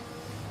field up.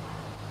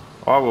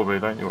 I will be.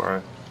 Don't you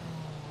worry.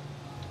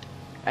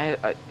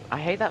 I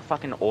hate that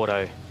fucking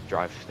auto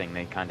drive thing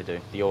they kind of do.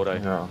 The auto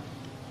Yeah.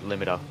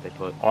 limiter they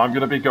put. I'm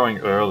gonna be going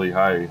early.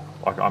 Hey,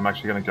 like I'm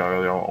actually gonna go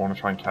early. I want to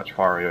try and catch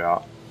Fiery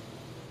out.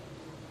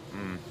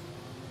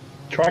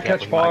 Try Yeah,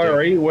 catch we might do.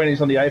 Fiery when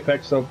he's on the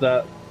apex of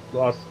that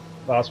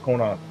last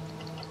corner.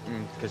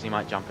 Because he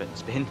might jump it and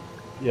spin.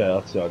 Yeah,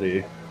 that's the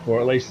idea.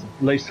 Or at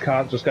least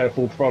can't just go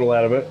full throttle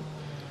out of it.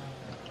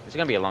 It's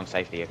gonna be a long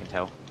safety, I can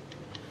tell.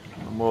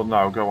 Well,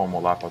 no, we'll go one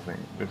more lap. I think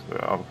if the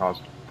other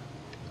cars.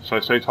 So,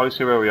 totally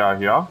see where we are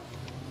here.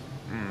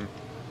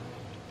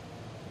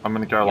 I'm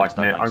gonna go Yeah, like it's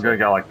not there. like I'm so. gonna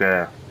go like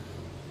there.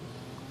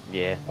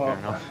 Yeah, Oh, fair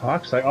enough.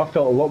 fuck's sake, I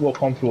felt a lot more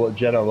comfortable at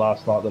Jeddah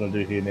last night than I do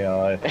here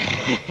now. Eh?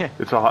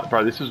 It's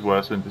bro. This is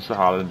worse than this is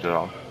harder than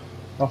Jeddah.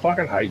 I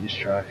fucking hate this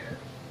track.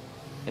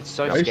 It's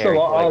so I used to scary.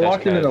 I those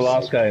liked him in the curves.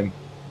 last game.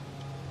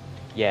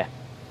 Yeah,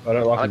 I don't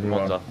I like like him in the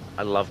one. Monza.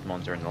 I loved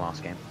Monza in the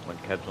last game when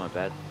curbs weren't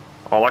bad.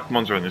 I like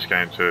Monza in this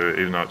game too,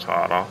 even though it's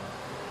harder.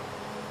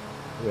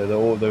 Yeah,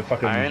 they're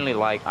fucking. I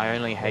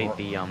only hate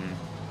the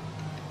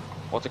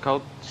what's it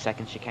called?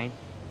 Second chicane.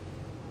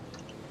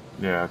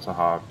 Yeah, it's a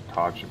hard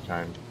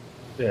chicane.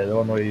 Yeah, the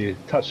one where you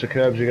touch the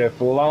curbs, you go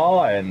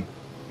flying.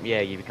 Yeah,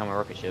 you become a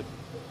rocket ship.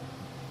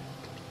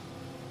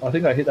 I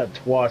think I hit that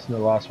twice in the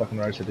last fucking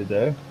race I did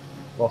there.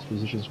 Lost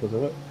positions because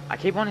of it. I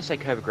keep wanting to say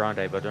Curva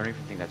Grande, but I don't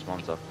even think that's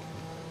Monza.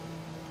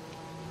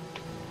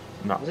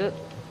 No. Is it?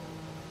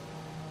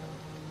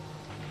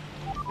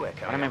 We're I don't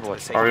coming remember up what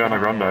to the Ariana safety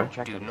car.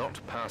 Grande. Do not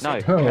pass No,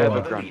 it. Curva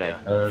Follow the Grande. leader.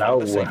 Hello.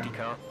 The safety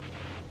car.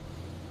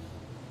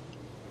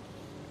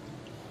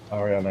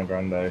 Ariana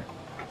Grande.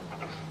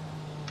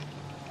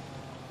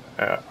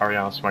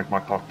 Ariana smoked my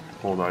cock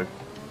all day.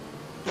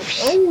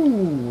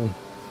 Oh!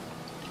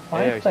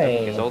 Yeah, he's talking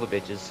against all the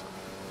bitches.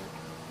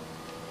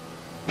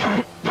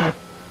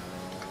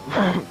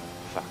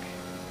 Fuck.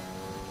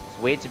 It's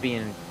weird to be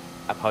in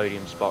a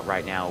podium spot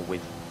right now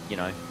with, you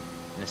know,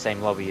 in the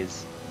same lobby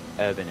as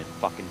Urban and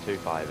fucking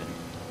 2-5 and...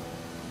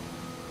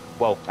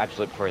 Well,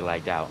 Absolute before he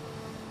lagged out.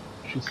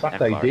 She sucked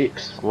And they Flores.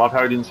 dicks. I love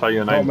how he didn't say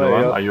your name, me,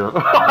 Dylan. yeah. Are you?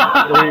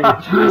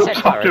 I said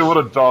Fucking Flourish. what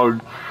a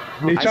dog.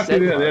 He I chucked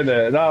said it in at the end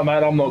there. No,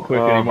 mate, I'm not quick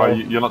anymore.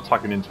 Mate, you're not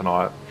tucking in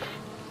tonight.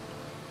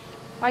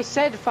 I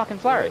said fucking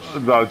Flourish.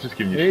 No, I was just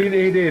giving you shit.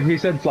 He did. He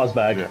said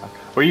fuzzbag. Yeah.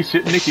 Where you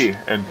sit, Nicky,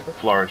 and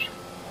Flourish?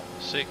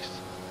 6th.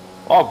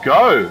 Oh,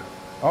 go!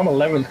 I'm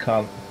 11th,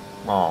 cunt.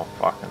 Oh,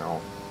 fucking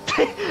hell.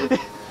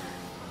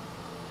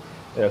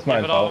 Yeah, it's my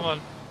Yeah, but fault.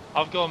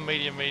 I've gone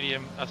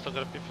medium. I still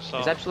got a bit for Is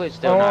soft. Absolute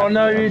still Oh not?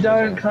 no, you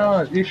don't,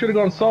 cunt. You should have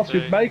gone soft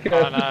with bacon.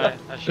 I know,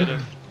 I should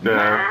have.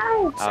 Yeah.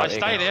 Oh, I there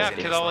you stayed go. out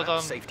because I was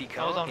on, Safety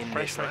I was car on in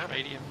fresh this lap.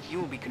 mediums. You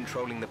will be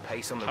controlling the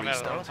pace on the Come out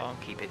at the restart. wrong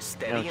time. Keep it Oh,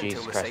 steady until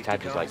Jesus the Christ, safety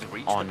Tab is car has like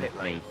reached on the pit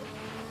lane.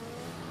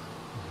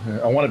 me.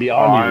 I want to be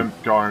on I'm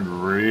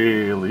going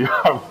really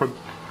hard.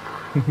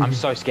 I'm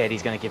so scared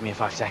he's gonna give me a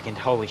 5-second.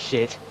 Holy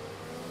shit.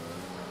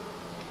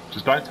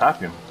 Just don't tap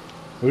him. you.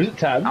 Who's it,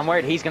 Tab? I'm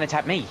worried he's gonna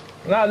tap me.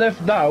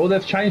 No,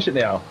 they've changed it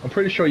now. I'm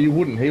pretty sure you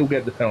wouldn't. He'll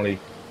get the penalty.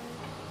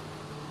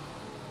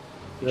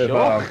 They've,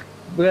 Sure?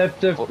 they've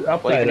Or even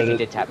if updated he it.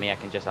 did tap me, I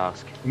can just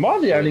ask. Am I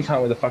the only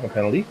cunt with a fucking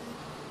penalty?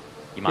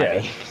 You might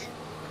Yeah. be.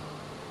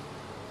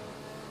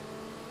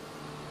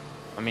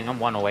 I mean, I'm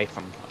one away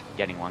from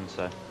getting one,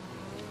 so.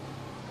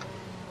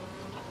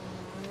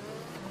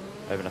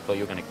 Urban, I thought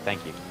you were gonna.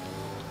 Thank you.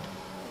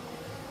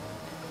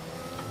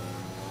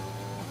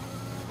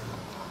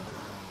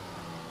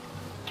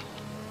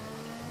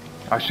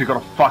 Actually got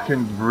a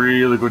fucking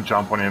really good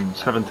jump on him.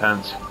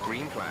 7/10.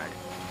 Green flag.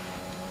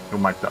 He'll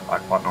make that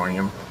back by knowing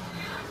him.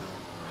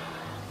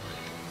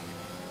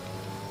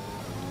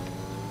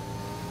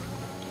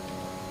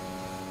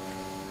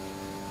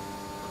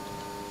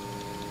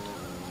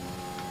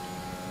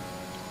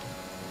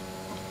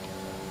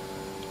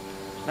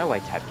 No way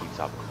Tab keeps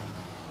up with me.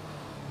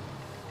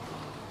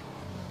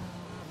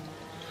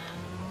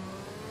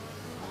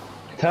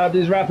 Tab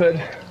is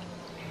rapid.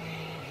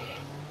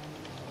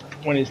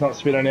 When he's not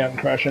spitting out and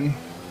crashing.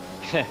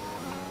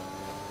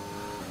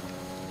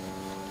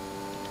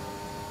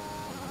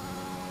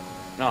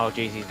 Oh,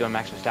 jeez, he's doing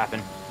Max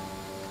Verstappen.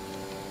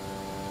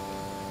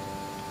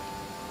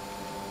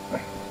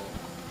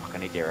 Fuck, I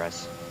need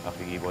DRS. Off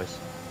of you boys.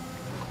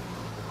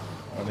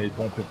 I need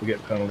more people to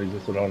get penalties,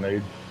 that's what I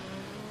need.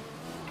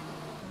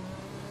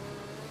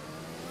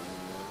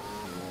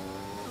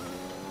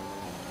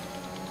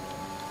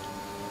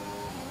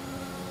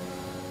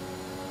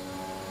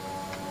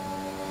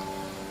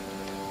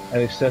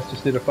 And if Seth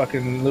just did a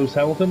fucking Lewis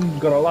Hamilton,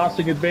 got a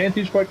lasting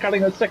advantage by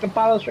cutting a second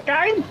part of the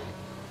chicane.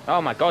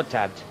 Oh my god,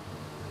 tabbed.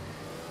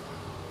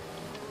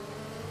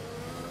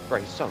 Bro,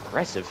 he's so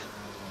aggressive.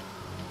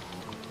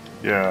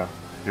 Yeah,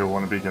 he'll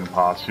want to be getting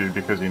past you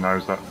because he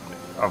knows that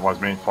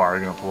otherwise me and Fire are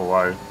going to pull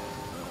away.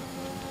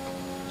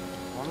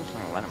 I'm just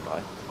gonna let him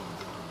by.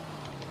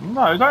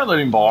 No, don't let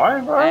him by,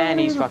 bro. And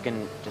he's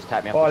fucking just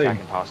tapped me off Fight the him. track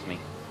and passed me.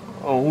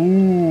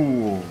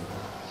 Oh.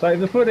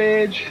 Save the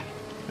footage.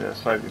 Yeah,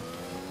 save you.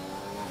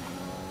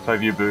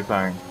 Save your boo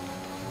thing.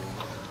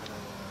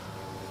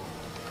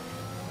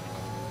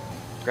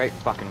 Great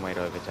fucking way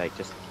to overtake.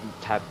 Just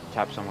tap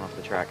someone off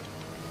the track.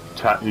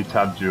 He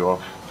tabbed you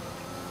off.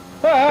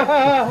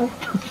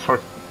 Sorry.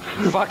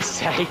 Fuck's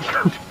sake.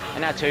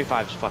 And now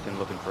 2-5's fucking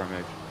looking for a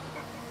move.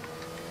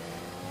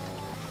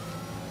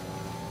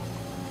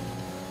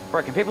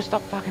 Bro, can people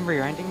stop fucking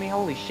rear-ending me?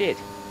 Holy shit.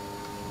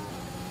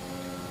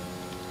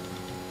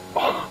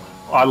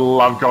 I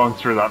love going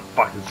through that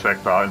fucking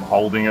sector and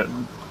holding it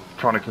and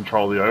trying to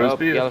control the Oh,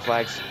 O's. yellow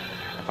flags.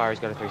 Fari's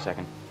got a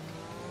 3-second.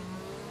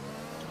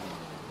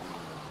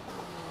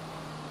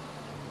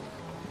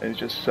 He's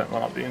just setting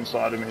one up the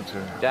inside of me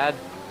too. Dad?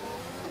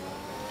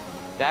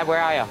 Dad, where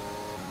are you?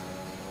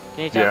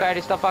 Can you tell Yeah.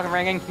 Daddy to stop fucking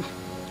ringing?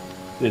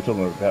 You're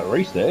talking about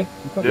Reese there.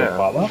 He's not Yeah. your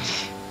father.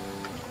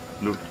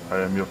 Look, I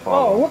am your Oh,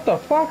 father. what the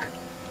fuck?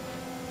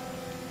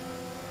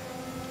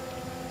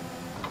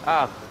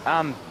 Oh,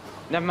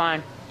 never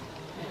mind.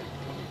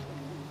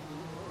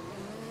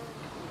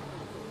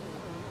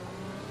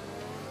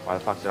 Why the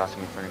fuck is it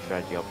asking me for a new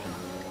strategy option?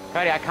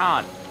 Cody, I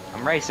can't.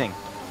 I'm racing.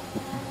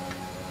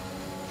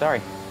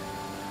 Sorry.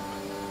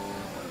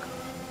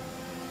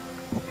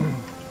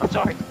 I'm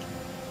sorry.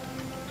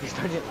 He's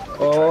done it.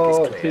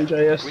 Oh, clear.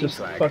 TJS Green just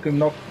flag. fucking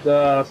knocked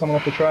someone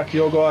off the track.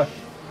 Your guy.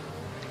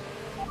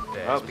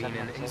 There's been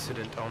an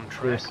incident on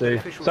track. Let's see.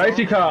 Officials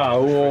Safety aren't car.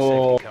 looking for a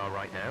Whoa. safety car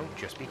right now.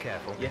 Just be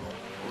careful. Yeah.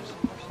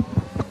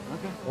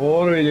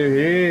 What do we do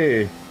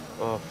here?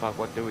 Oh fuck!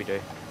 What do we do?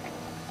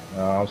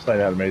 I'm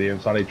staying out of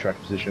mediums. I need track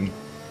position.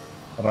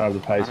 I don't have the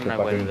I pace don't for know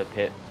whether fucking. the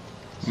pit.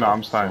 No,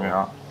 I'm staying or-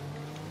 out.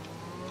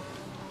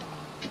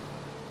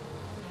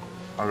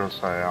 I gotta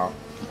stay out.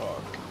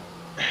 Oh,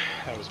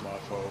 that was my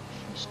fault.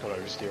 I just got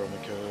oversteer on the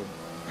curb.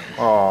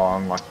 Oh,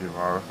 unlucky,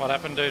 bro. What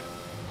happened, dude?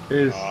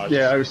 Is, I yeah,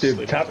 just obviously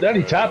slid tapped. off They the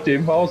only curb. tapped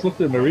him. I was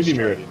looking at my rearview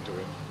mirror. Straight into him.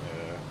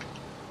 Yeah.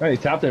 They only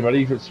tapped him, but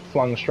he was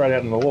flung straight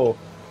out in the wall.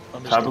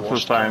 I'm just a Tabitha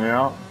washed staying car.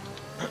 out.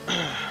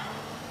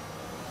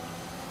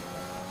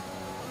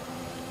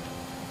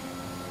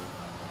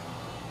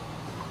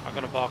 I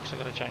got a box, I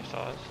gotta change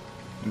tyres.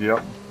 Yep.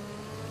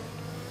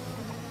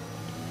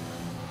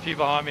 A few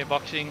behind me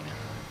boxing.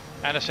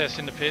 NSS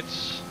in the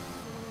pits.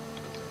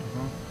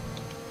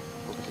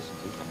 What does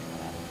it do something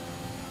like that?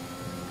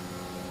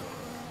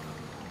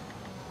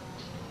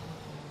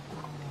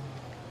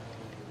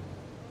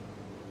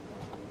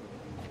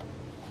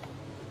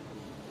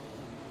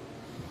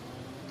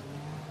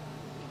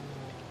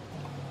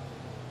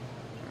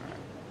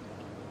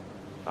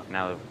 Fuck,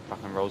 now the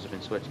fucking roles have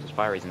been switched because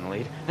Fiery's in the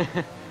lead.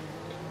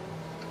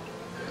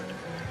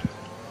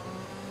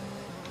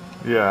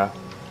 Yeah.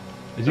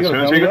 Is he got a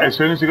penalty As there?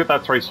 soon as he got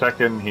that 3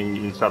 second,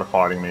 he started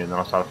fighting me, and then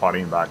I started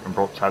fighting him back and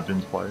brought Tabs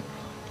into play.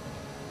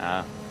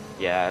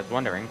 Yeah, I was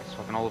wondering, because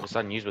fucking all of a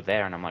sudden you were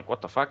there, and I'm like,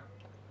 what the fuck?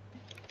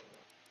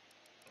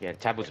 Yeah,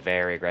 Tab was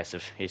very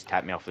aggressive. He just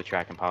tapped me off the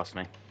track and passed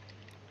me.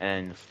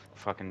 And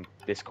fucking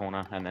this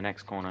corner and the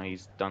next corner,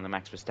 he's done the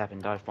Max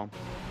Verstappen dive bomb.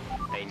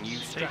 A new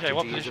TJ,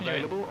 what strategy is position are you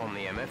in? available on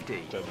the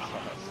MFD. Dead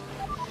fast.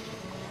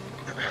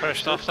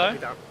 Fresh stuff, though?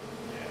 Yeah,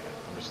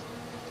 I'm just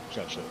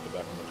gonna check the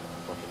back of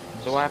my pocket.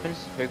 So what happens?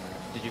 Who,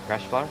 did you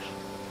crash flash?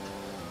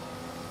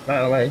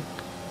 No, no, me.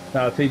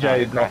 No, TJ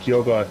knocked crashed.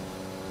 your guy.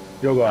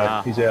 Your guy,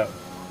 Ah. he's out.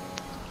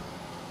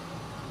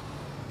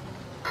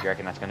 Do you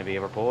reckon that's going to be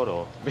a report,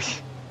 or...?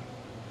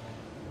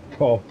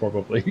 Oh,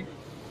 probably.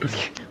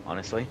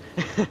 Honestly.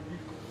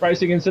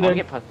 Racing I'll incident.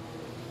 get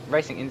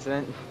racing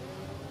incident.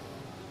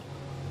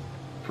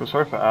 Feel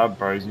sorry for Ab,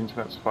 bro. His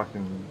internet's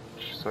fucking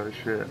so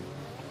shit.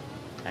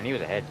 And he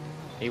was ahead.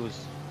 He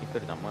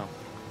could have done well.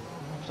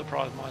 I'm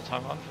surprised mine's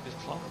hung on for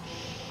this long.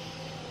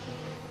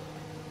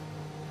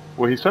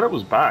 Well, he said it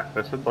was back.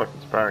 They said, like,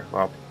 it's back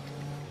up.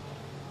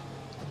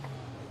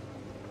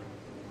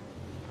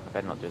 I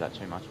better not do that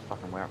too much.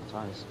 Fucking wear out my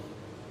tyres.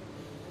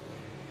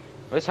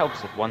 Well, this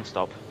helps with one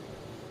stop.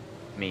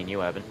 Me and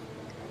you, Urban.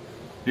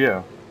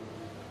 Yeah.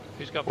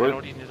 Who's got What?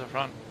 penalty near the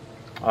front?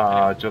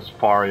 Just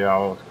fiery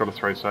out. Got a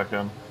 3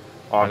 second.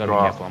 I I've gotta be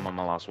got careful, I'm on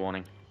my last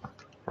warning.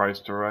 race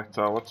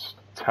director. What's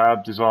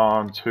Tabs is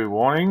on 2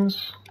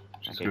 warnings,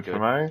 which is Okay, good good.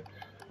 for me.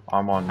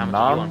 I'm on How much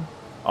are you none. on?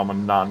 I'm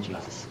on none.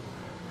 Jesus.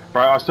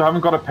 Bro, I still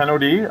haven't got a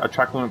penalty, a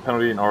track limit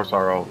penalty in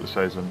RSRL this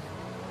season.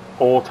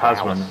 Or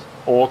Tasman. Hours.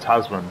 Or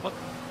Tasman.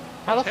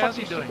 How the fuck How's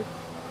are he you doing?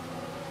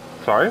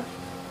 stupid? Sorry?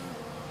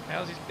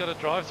 How's he got a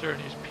drive through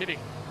and he's pitting?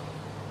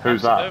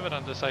 Who's Can't that? Serve it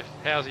under safety.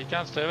 How's he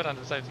can't serve it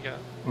under safety car?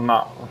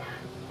 Nah.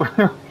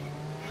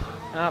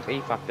 Oh, he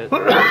fucked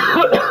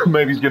it.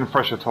 Maybe he's getting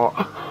fresher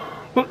top.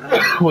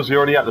 Was he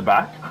already at the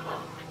back?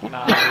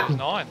 Nah, he was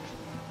ninth.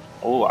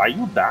 Oh, are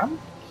you damn?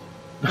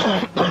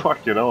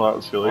 Fuck, you know, that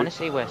was I silly. want to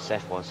see where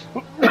Seth was.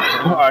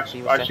 I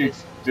See what actually Seth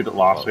is? did it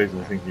last season.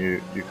 I think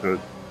you could.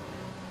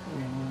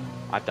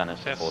 I've done it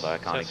Seth's- before, though. I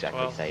can't Seth's exactly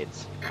 12. say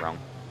it's wrong.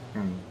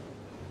 Hmm.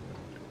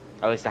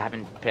 At least I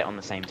haven't pit on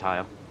the same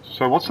tyre.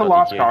 So what's the What did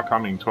last you- car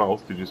coming?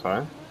 12th, did you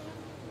say?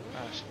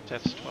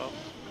 Seth's 12.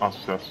 Oh, so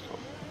that's 12.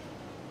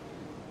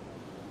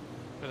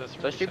 With a So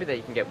 3%. it's stupid that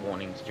you can get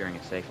warnings during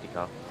a safety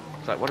car.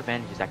 It's like, what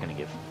advantage is that going to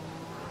give?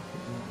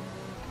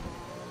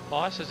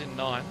 Bias is in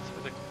ninth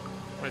with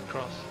a red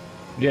cross.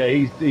 Yeah,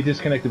 he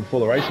disconnected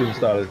before the race even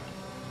started.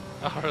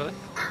 Oh, really?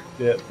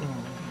 Yeah.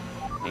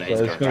 He's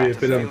So got it's going to be a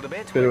Failed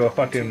bit we're of a not too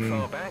fucking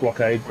far back.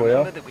 blockade for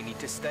Remember you. that we need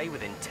to stay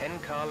within 10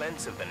 car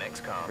lengths of the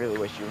next car. I really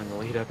wish you were in the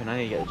lead open. I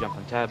need to get the jump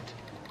on tabbed.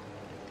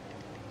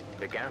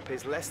 The gap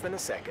is less than a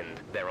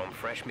second. They're on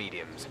fresh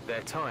mediums.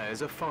 Their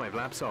tyres are 5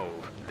 laps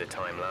old. The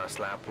time last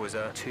lap was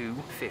a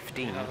Another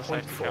safety car,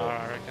 2:15.4.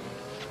 I reckon.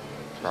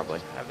 Probably.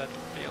 Have that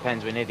feel.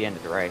 Depends, we're near the end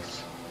of the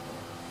race.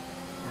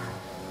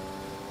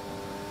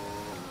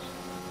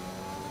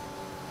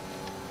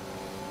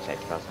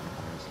 Safety car's gonna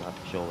come in this lap,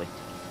 surely.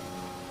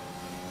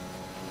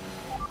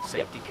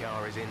 Safety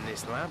car is in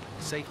this lap.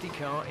 Safety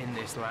car in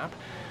this lap.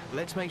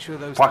 Let's make sure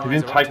those Fuck, it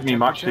tyres didn't are up take me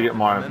much to temperature. get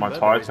my Remember,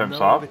 tyre there is temps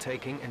no up.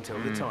 overtaking until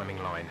the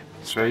timing line.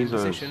 Stay in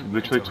Jesus, position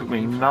literally until took the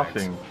me green flags.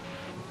 nothing.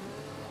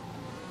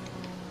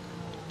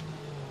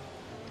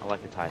 I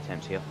like the tyre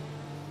temps here.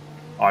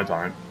 I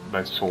don't.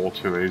 They soar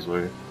too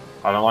easily.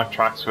 I don't like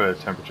tracks where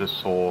temperatures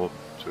soar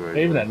too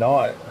easily. Even at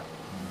night.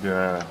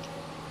 Yeah.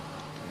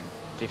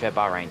 To be fair,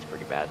 Bahrain's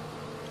pretty bad.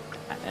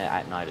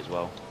 At night as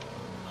well.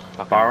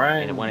 Fucking,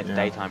 Bahrain, when it's yeah.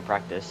 daytime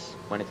practice,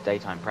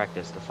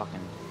 the fucking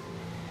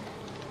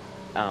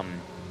Are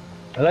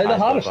they the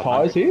hardest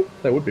tyres here?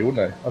 They would be, wouldn't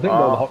they? I think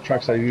all the hot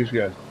tracks they usually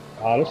go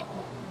hardest.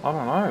 I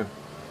don't know.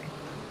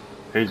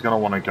 He's going to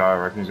want to go. I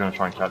reckon he's going to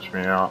try and catch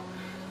me out.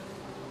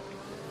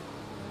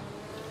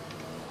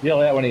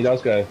 Yell out when he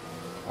does go.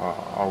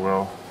 I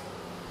will.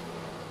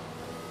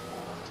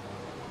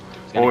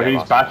 Oh,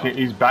 he's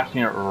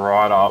backing it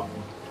right up.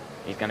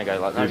 He's going to go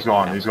like that. He's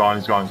gone.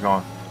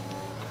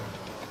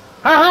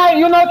 Hey,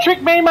 you not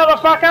trick me,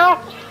 motherfucker!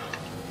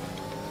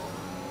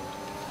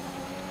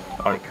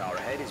 The car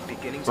ahead is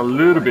beginning It's a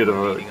little bit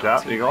of a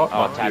gap you got.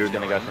 Oh, Tab's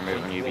going to go for a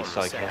move and you be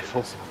so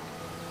careful.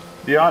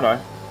 Yeah, I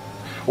know.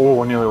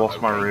 Oh, I nearly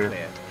lost my rear.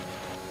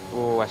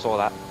 Oh, I saw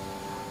that.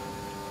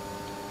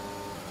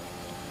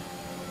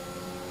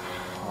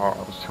 Oh,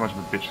 it was too much of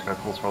a bitch to go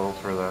full throttle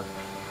through there.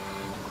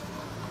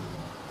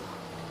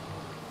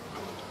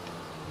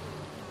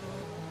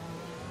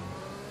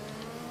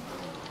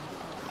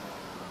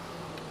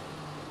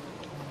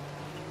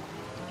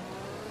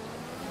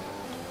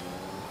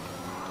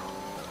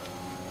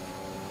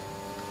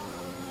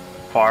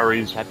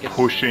 Fiery's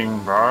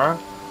pushing, bro.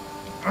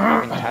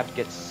 Tab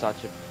gets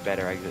such a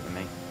better exit than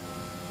me.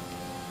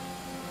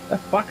 That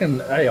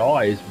fucking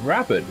AI is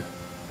rapid.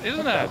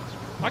 Isn't it?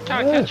 I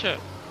can't catch it.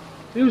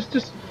 He was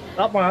just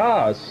up my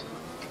ass.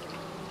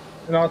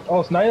 And I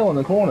was nailing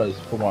the corners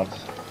for once.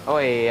 Oh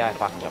yeah, I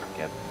fucking jumped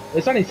Kev.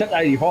 It's only set to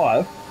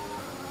 85.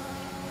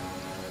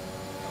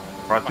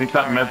 I think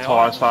that med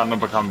tyre's starting to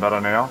become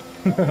better now.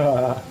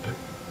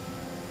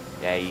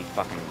 Yeah, he's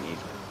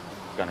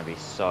gonna be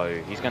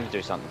so... He's gonna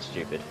do something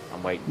stupid.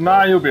 I'm waiting.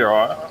 Nah, you'll be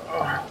alright.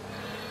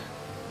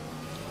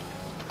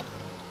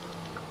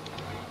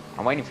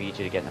 I'm waiting for you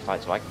two to get in the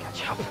fight so I can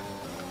catch up.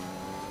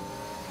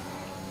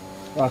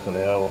 Fucking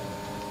hell.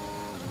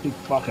 Keep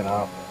fucking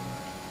up.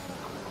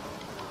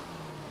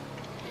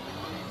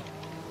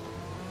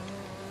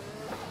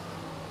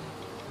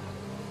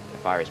 The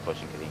fire is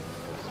pushing because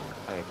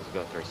he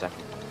got 3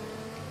 seconds.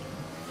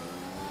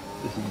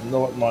 This is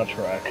not my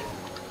track.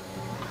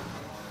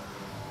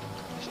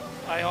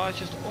 AI is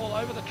just all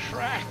over the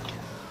track.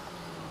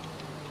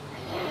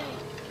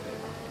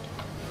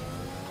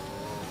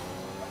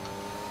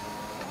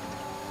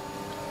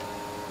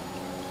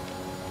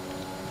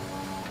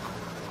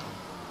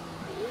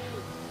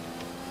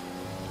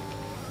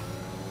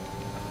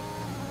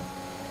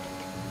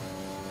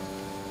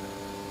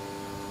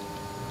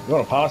 You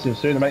want to pass him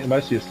soon to make the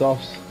most of your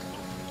softs?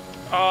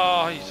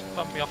 Oh, he's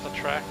bumped me off the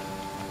track.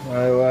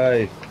 No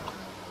way.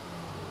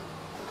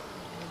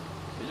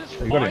 He's just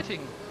You got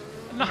fighting.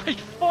 No, he's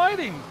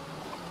fighting.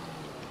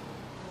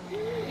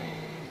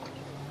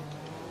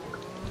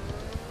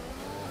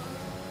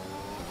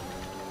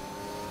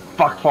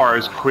 Fuck,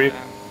 Fiery's quick.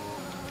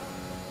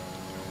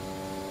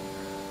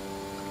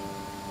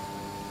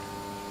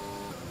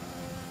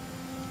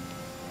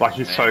 Like,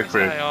 he's so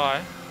quick.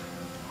 AI.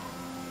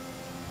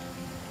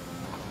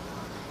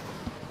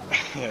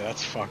 Yeah,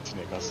 that's fucked,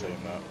 Nick. I've seen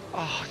that.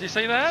 Oh, did you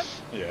see that?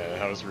 Yeah,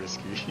 that was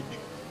risky.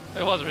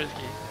 It was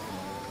risky.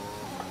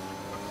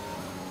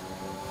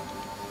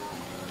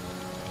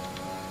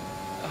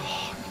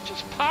 Oh, he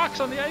just parks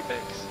on the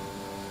apex.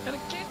 And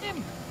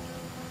again.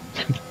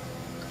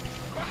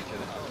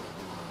 Fucking hell.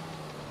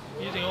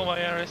 Using all my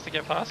arrows to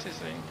get past this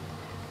thing.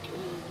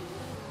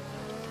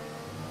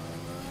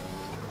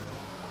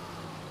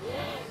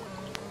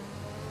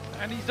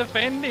 And he's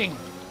defending.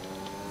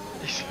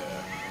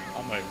 Yeah,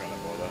 I'm not even gonna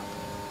bother.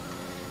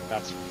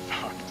 That's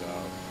fucked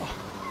up.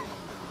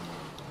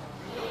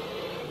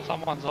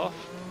 Someone's off.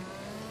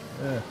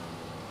 Yeah.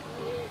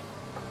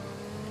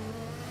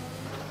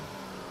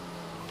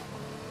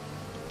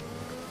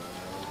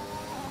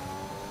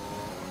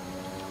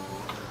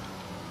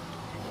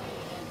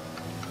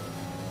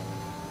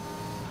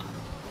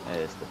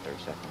 There's the 3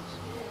 seconds.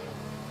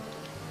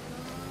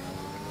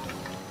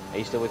 Are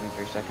you still within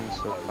 3 seconds,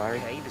 so Fiery?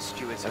 Okay, the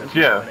stewards have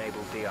Yeah.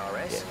 enabled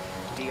DRS.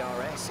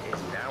 DRS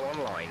is now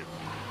online.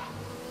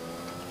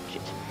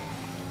 Shit.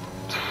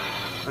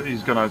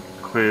 He's gonna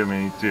clear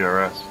me,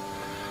 DRS.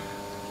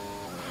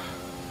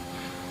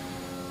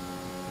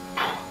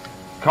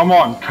 Come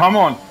on, come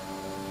on!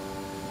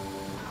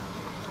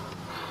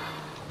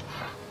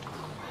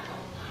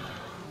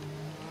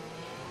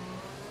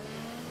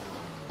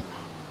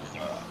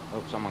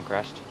 Oh, someone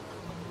crashed.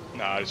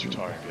 Nah, just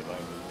retiring a bit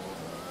later.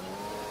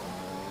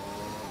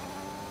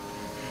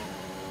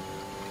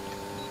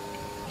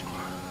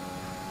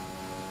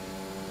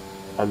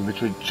 I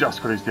literally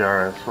just got his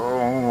DRS.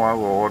 Oh my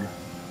lord.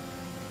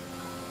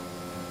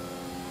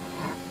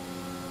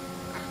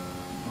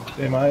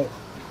 Yeah, mate.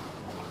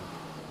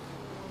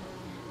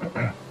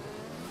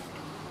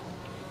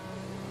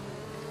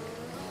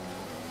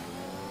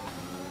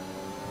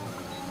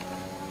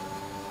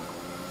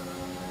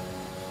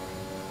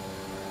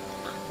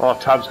 Oh,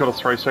 Tab's got a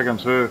 3 second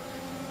too.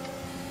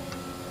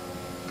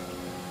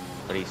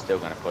 But he's still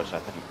gonna push, I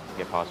think, to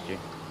get past you.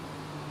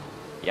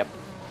 Yep.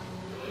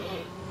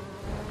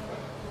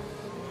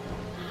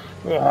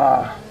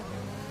 Ah.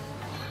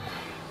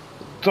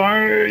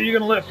 Don't, you're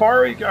gonna let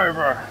Fiery go,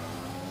 bro.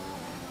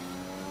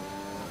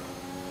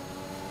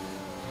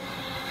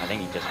 I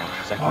think he just went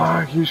for second.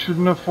 Fuck, you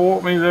shouldn't have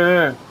fought me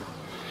there.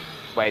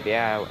 Wait,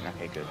 yeah.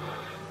 Okay, good.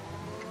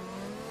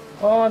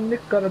 Oh,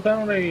 Nick got a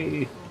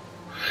penalty.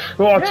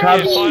 Oh,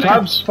 Fighting-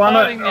 Tabs spun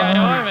fighting it. the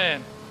AI,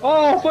 man.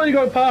 Oh, I thought you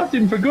got past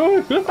him for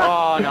good.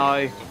 Oh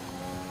no.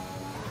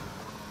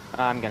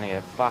 I'm gonna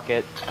get fuck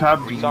it. Tab.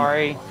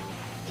 Sorry.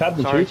 Tab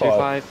the Sorry,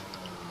 2-5. 2-5.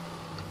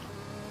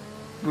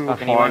 We were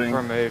Fucking he went fighting. for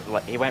a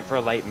move. He went for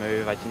a late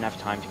move. I didn't have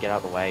time to get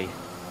out of the way.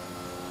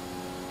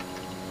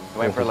 He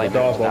went for a late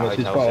move into the It's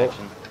his hotel fault.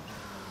 section.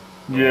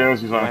 Yeah, it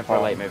was his He own went for a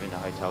fault. late move into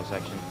the hotel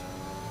section.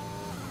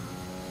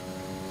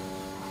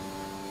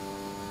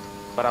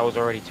 But I was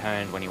already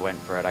turned when he went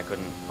for it. I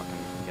couldn't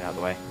fucking get out of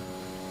the way.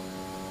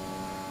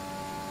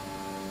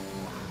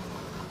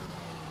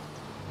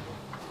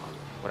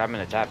 What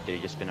happened to Tap? Did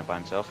he just spin it by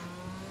himself?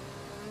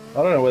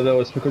 I don't know whether it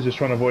was because he's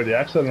trying to avoid the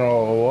accident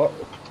or what.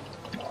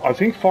 I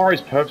think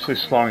Fiery's purposely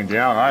slowing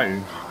down, eh?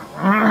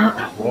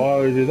 Why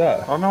would he do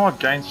that? I don't know, I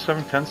gained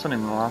 7 tenths on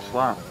him in the last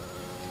lap.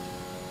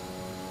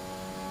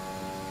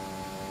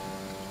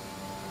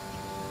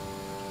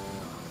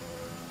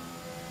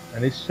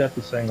 And his chef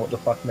is saying, what the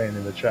fuck, man,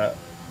 in the chat.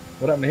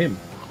 What happened to him?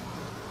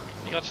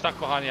 He got stuck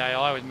behind the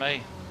AI with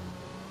me.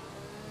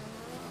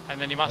 And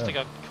then he must have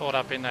got caught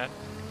up in that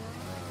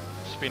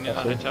spin in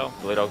the hotel.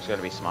 Blue Dog's got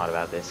to be smart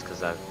about this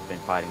because I've been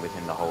fighting with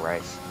him the whole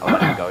race. I'll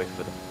let him go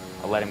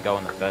I'll let him go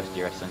on the first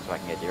DRS so I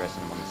can get DRS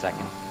on him on the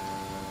second.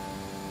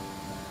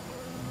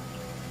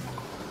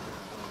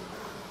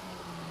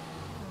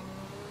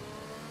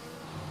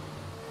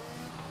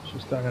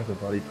 Just don't have the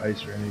bloody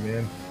pace or any,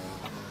 man.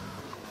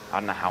 I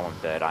don't know how I'm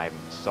third. I'm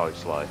so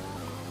slow.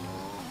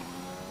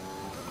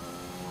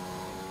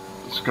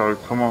 Let's go,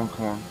 come on,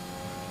 come on.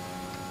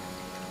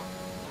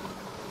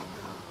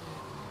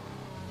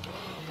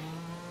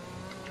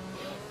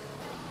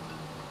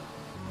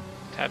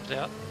 Tabbed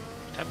out.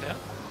 Tabbed out.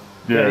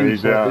 Yeah, Yeah,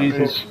 he's out. he's-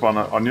 He's spun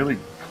it. I nearly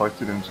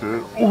collected him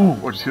too.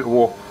 Ooh, I just hit the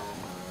wall.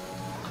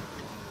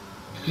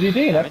 Is he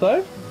doing that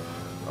though?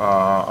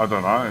 I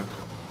don't know.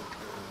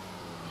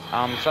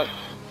 So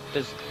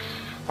does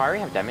Fiery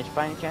have damage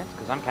by any chance?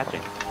 Because I'm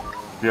catching.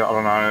 Yeah, I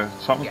don't know.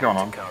 Something's Gap going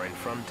to on. car in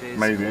front is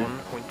Maybe.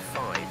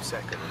 1.5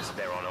 seconds.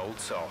 They're on old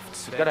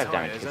softs. He's got to have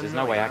damage because there's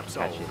no way I can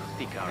catch it.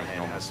 The car Make ahead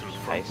normal has some pace.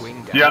 front wing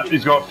damage. Yeah,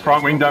 he's got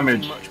front wing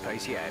damage. Not much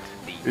pace yet.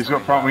 The He's got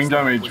time front wing last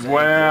lap damage. was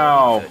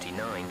Wow.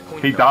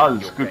 39.9. He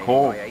does. You're Good gained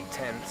call. by 8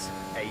 tenths.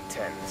 8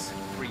 tenths.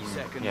 3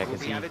 seconds Yeah, will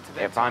because be added to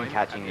their if I'm time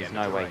catching, at the there's end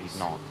no of the way race. he's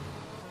not.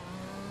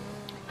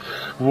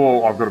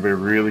 Whoa, I've got to be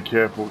really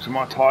careful because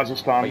my tyres are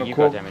starting But to you've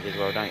got cook. damage as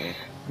well, don't you?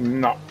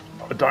 No,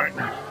 I don't.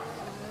 I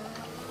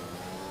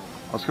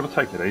just got to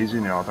take it easy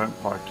now. I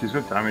don't like. He's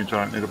got damage.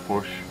 I don't need to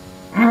push.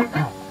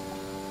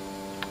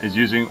 He's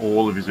using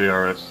all of his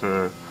ERS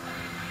to.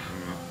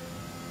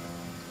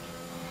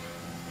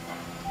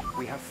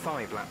 We have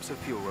 5 laps of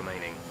fuel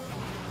remaining.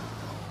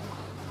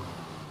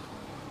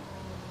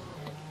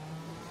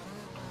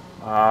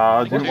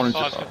 I didn't want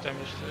Five's to. got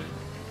damage too.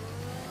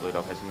 Blue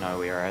Dog has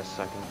no ERS,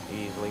 so I can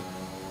easily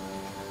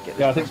get this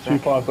Yeah, I think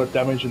back. 2-5 got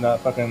damage in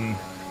that fucking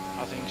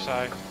I think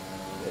so.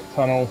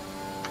 tunnel.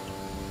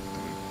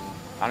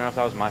 I don't know if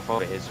that was my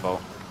fault or his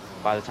fault.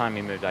 By the time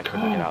he moved, I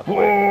couldn't get out the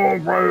way. Oh,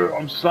 bro,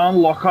 I'm starting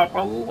to lock up a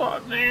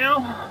lot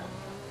now.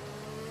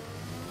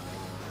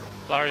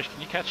 Flourish,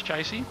 can you catch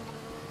Chasey?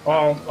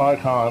 Oh, I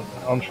can't.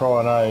 I'm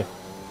trying, eh?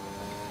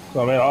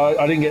 So, I mean,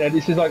 I didn't get...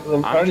 This is like the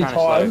I'm only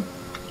trying to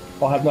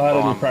time I have not had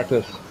any I'm-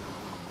 practice.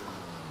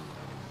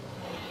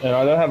 And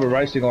I don't have a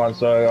racing line,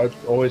 so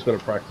I've always got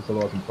to practice,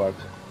 otherwise I'm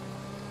fucked.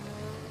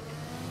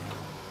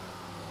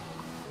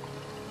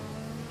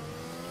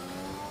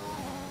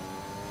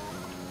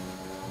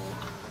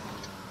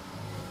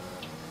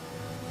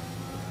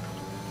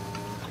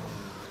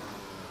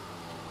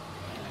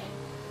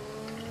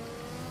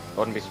 I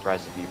wouldn't be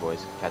surprised if you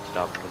boys catch it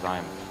up because I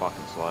am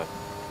fucking slow.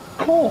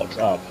 Caught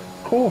up.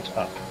 Caught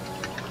up.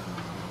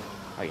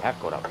 Oh, you have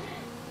caught up.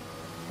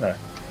 No.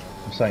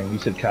 I'm saying, you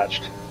said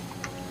catched.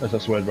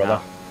 That's a word,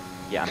 brother.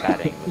 No. Yeah, I'm bad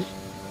at English.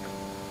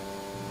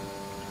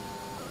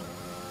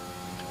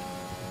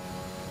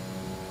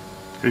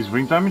 His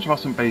wing damage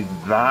mustn't be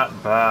that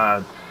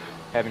bad.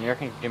 Evan, you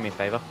reckon you can do me a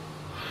favour?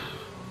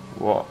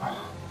 What?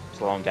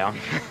 Slow him down,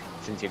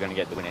 since you're going to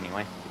get the win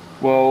anyway.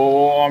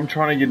 Well, I'm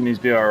trying to get in his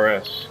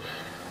DRS.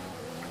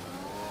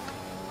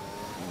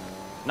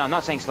 No, I'm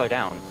not saying slow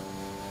down.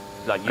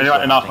 Like, you Anyway,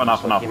 slow enough, down, enough,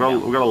 slow enough. him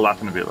We've down. got a lap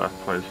and a bit left,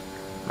 please.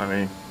 Let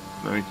me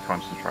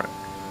concentrate.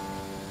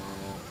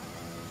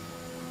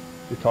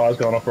 Your tyre's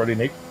gone off already,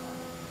 Nick.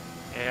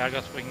 Yeah, I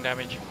got wing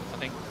damage, I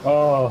think.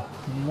 Oh,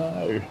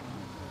 no.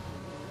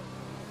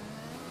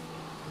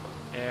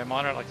 Yeah,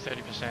 mine are at like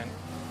 30%.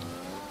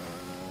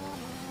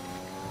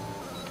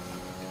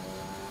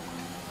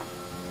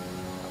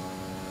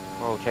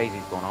 Well,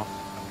 Chasy's gone off.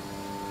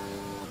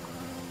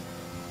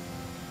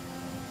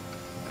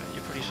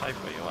 You're pretty safe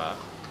where you are,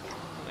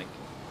 I think.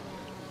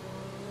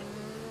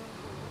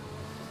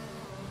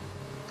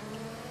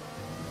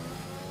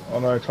 Oh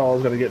no,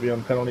 Tyler's going to get me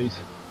on penalties.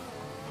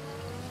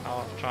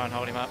 I'll try and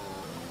hold him up.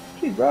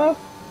 Gee, bruh.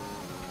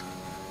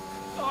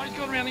 Oh, he's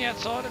gone around the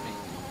outside of me.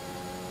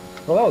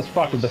 Well, that was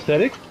fucking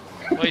pathetic.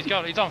 Well,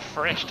 he's on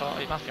fresh.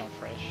 He must be on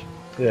fresh.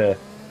 Yeah.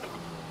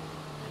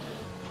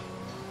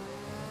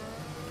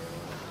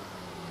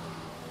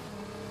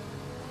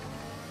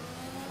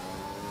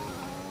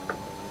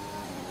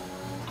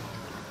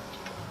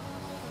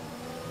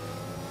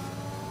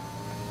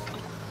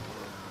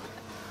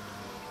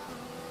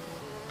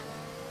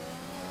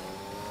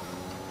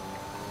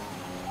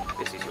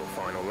 This is your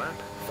final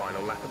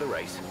lap of the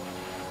race.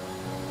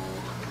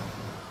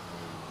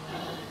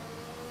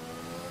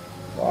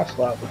 Last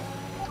lap.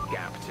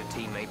 Gap to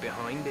teammate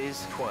behind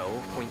is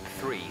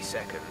 12.3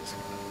 seconds.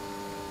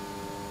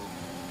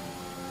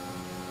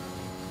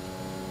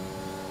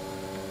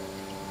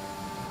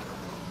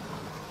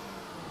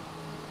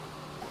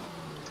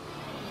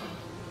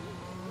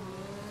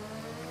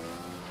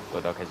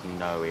 Bulldog has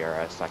no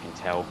ERS, I can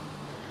tell.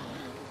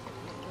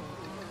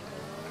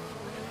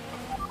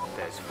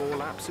 There's 4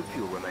 laps of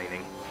fuel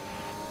remaining.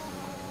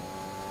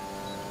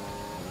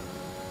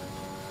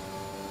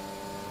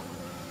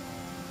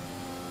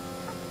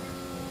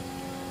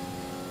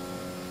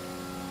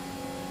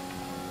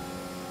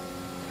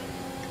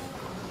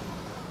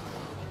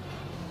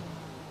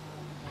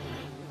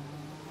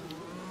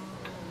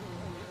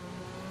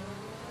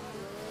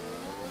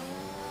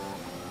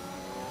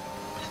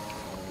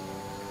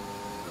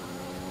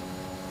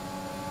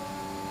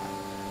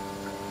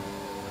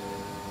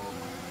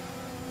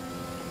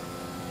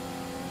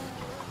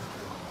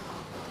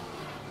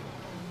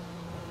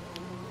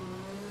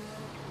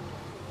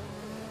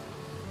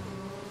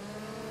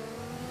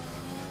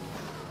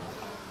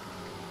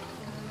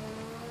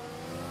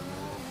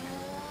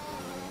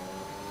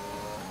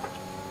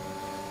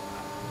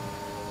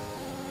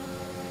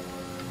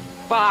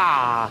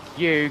 Fuck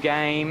you,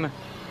 game.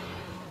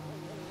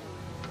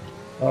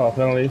 Oh,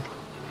 penalty.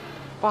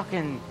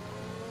 Fucking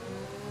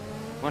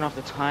went off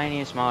the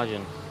tiniest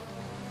margin.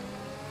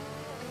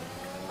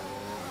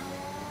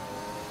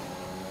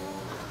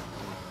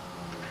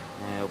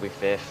 Yeah, it'll be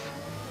 5th.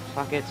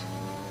 Fuck it.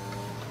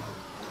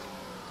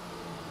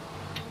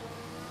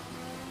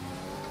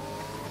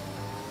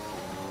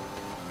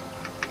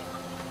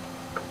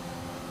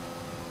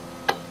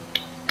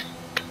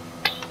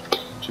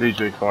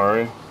 GG,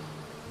 Corey.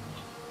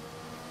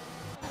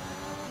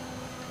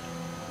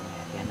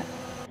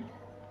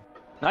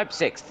 Nope,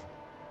 6th.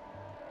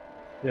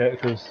 Yeah,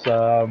 because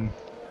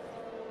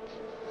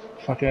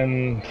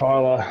fucking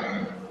Tyler.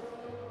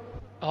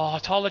 Oh,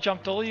 Tyler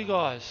jumped all you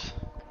guys.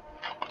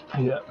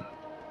 Yeah.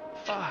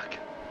 Fuck.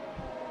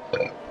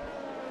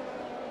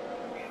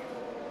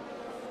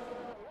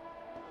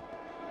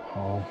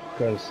 Oh,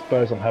 I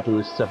suppose I'm happy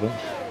with 7th.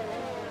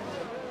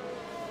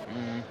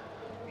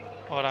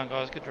 Well done,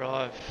 guys. Good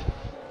drive.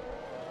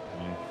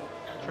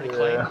 Pretty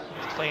clean.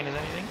 As clean as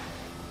anything.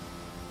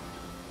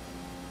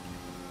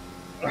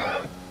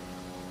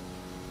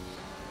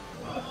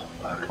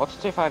 What's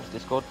 2.5's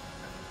Discord?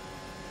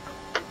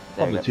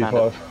 There Probably we go,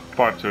 found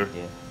 2.5. 5-2.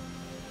 Yeah.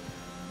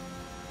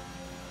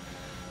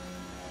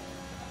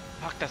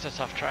 Fuck, that's a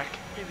tough track.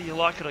 Either you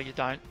like it or you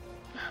don't.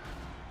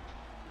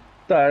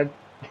 Dad.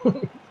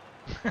 Oh,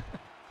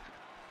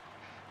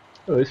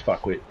 this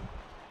fuckwit.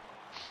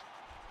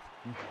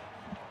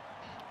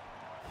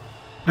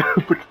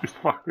 Look at this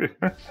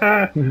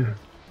fucker.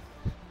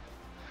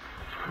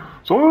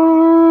 So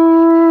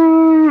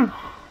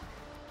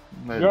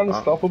You're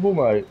unstoppable,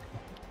 mate.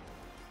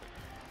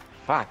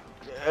 Fuck.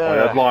 I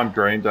had lime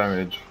green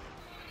damage.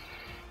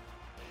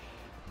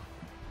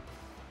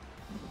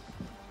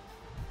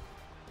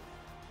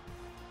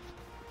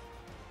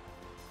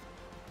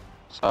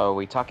 So, are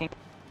we talking?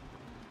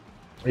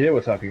 Yeah,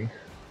 we're talking.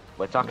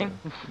 We're talking?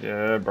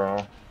 Yeah,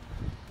 bro.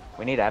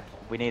 We need Ab.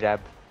 We need Ab.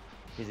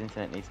 His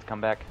internet needs to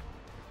come back.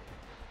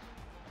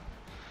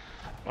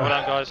 Well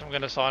done, guys. I'm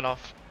going to sign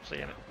off. See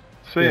you.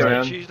 See you,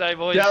 man. Tuesday,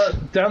 boys.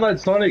 Download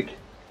Sonic.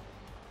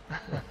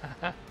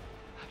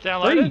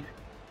 Download Free. it.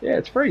 Yeah,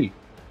 it's free.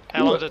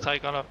 How long does it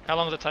take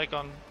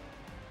on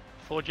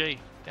 4G?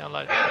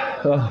 Download.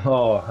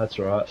 Oh, that's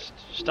right.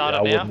 Start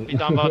Yeah, it I now. wouldn't. Be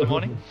done by the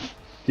morning.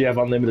 Do you have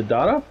unlimited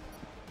data?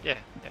 Yeah.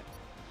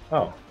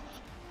 Oh.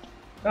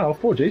 Oh,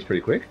 4G's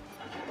pretty quick.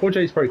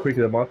 4G's pretty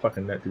quicker than my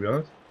fucking net, to be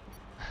honest.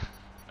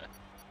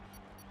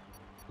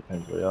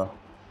 Depends where you are.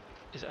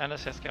 Is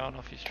Aniseth going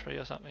off his tree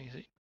or something? Is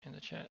he in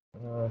the chat?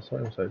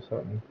 Sorry to say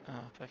something. Oh,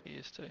 fuck, he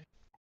is too.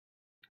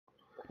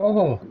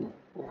 Oh,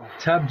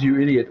 Tabbed, you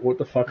idiot. What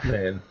the fuck,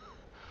 man?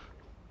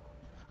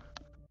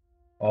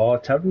 Oh,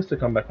 Tabbed must have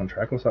come back on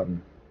track or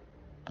something.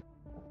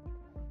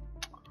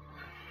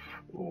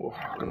 Oh,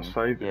 gotta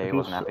save. Yeah, he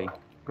wasn't happy.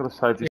 Gotta save this.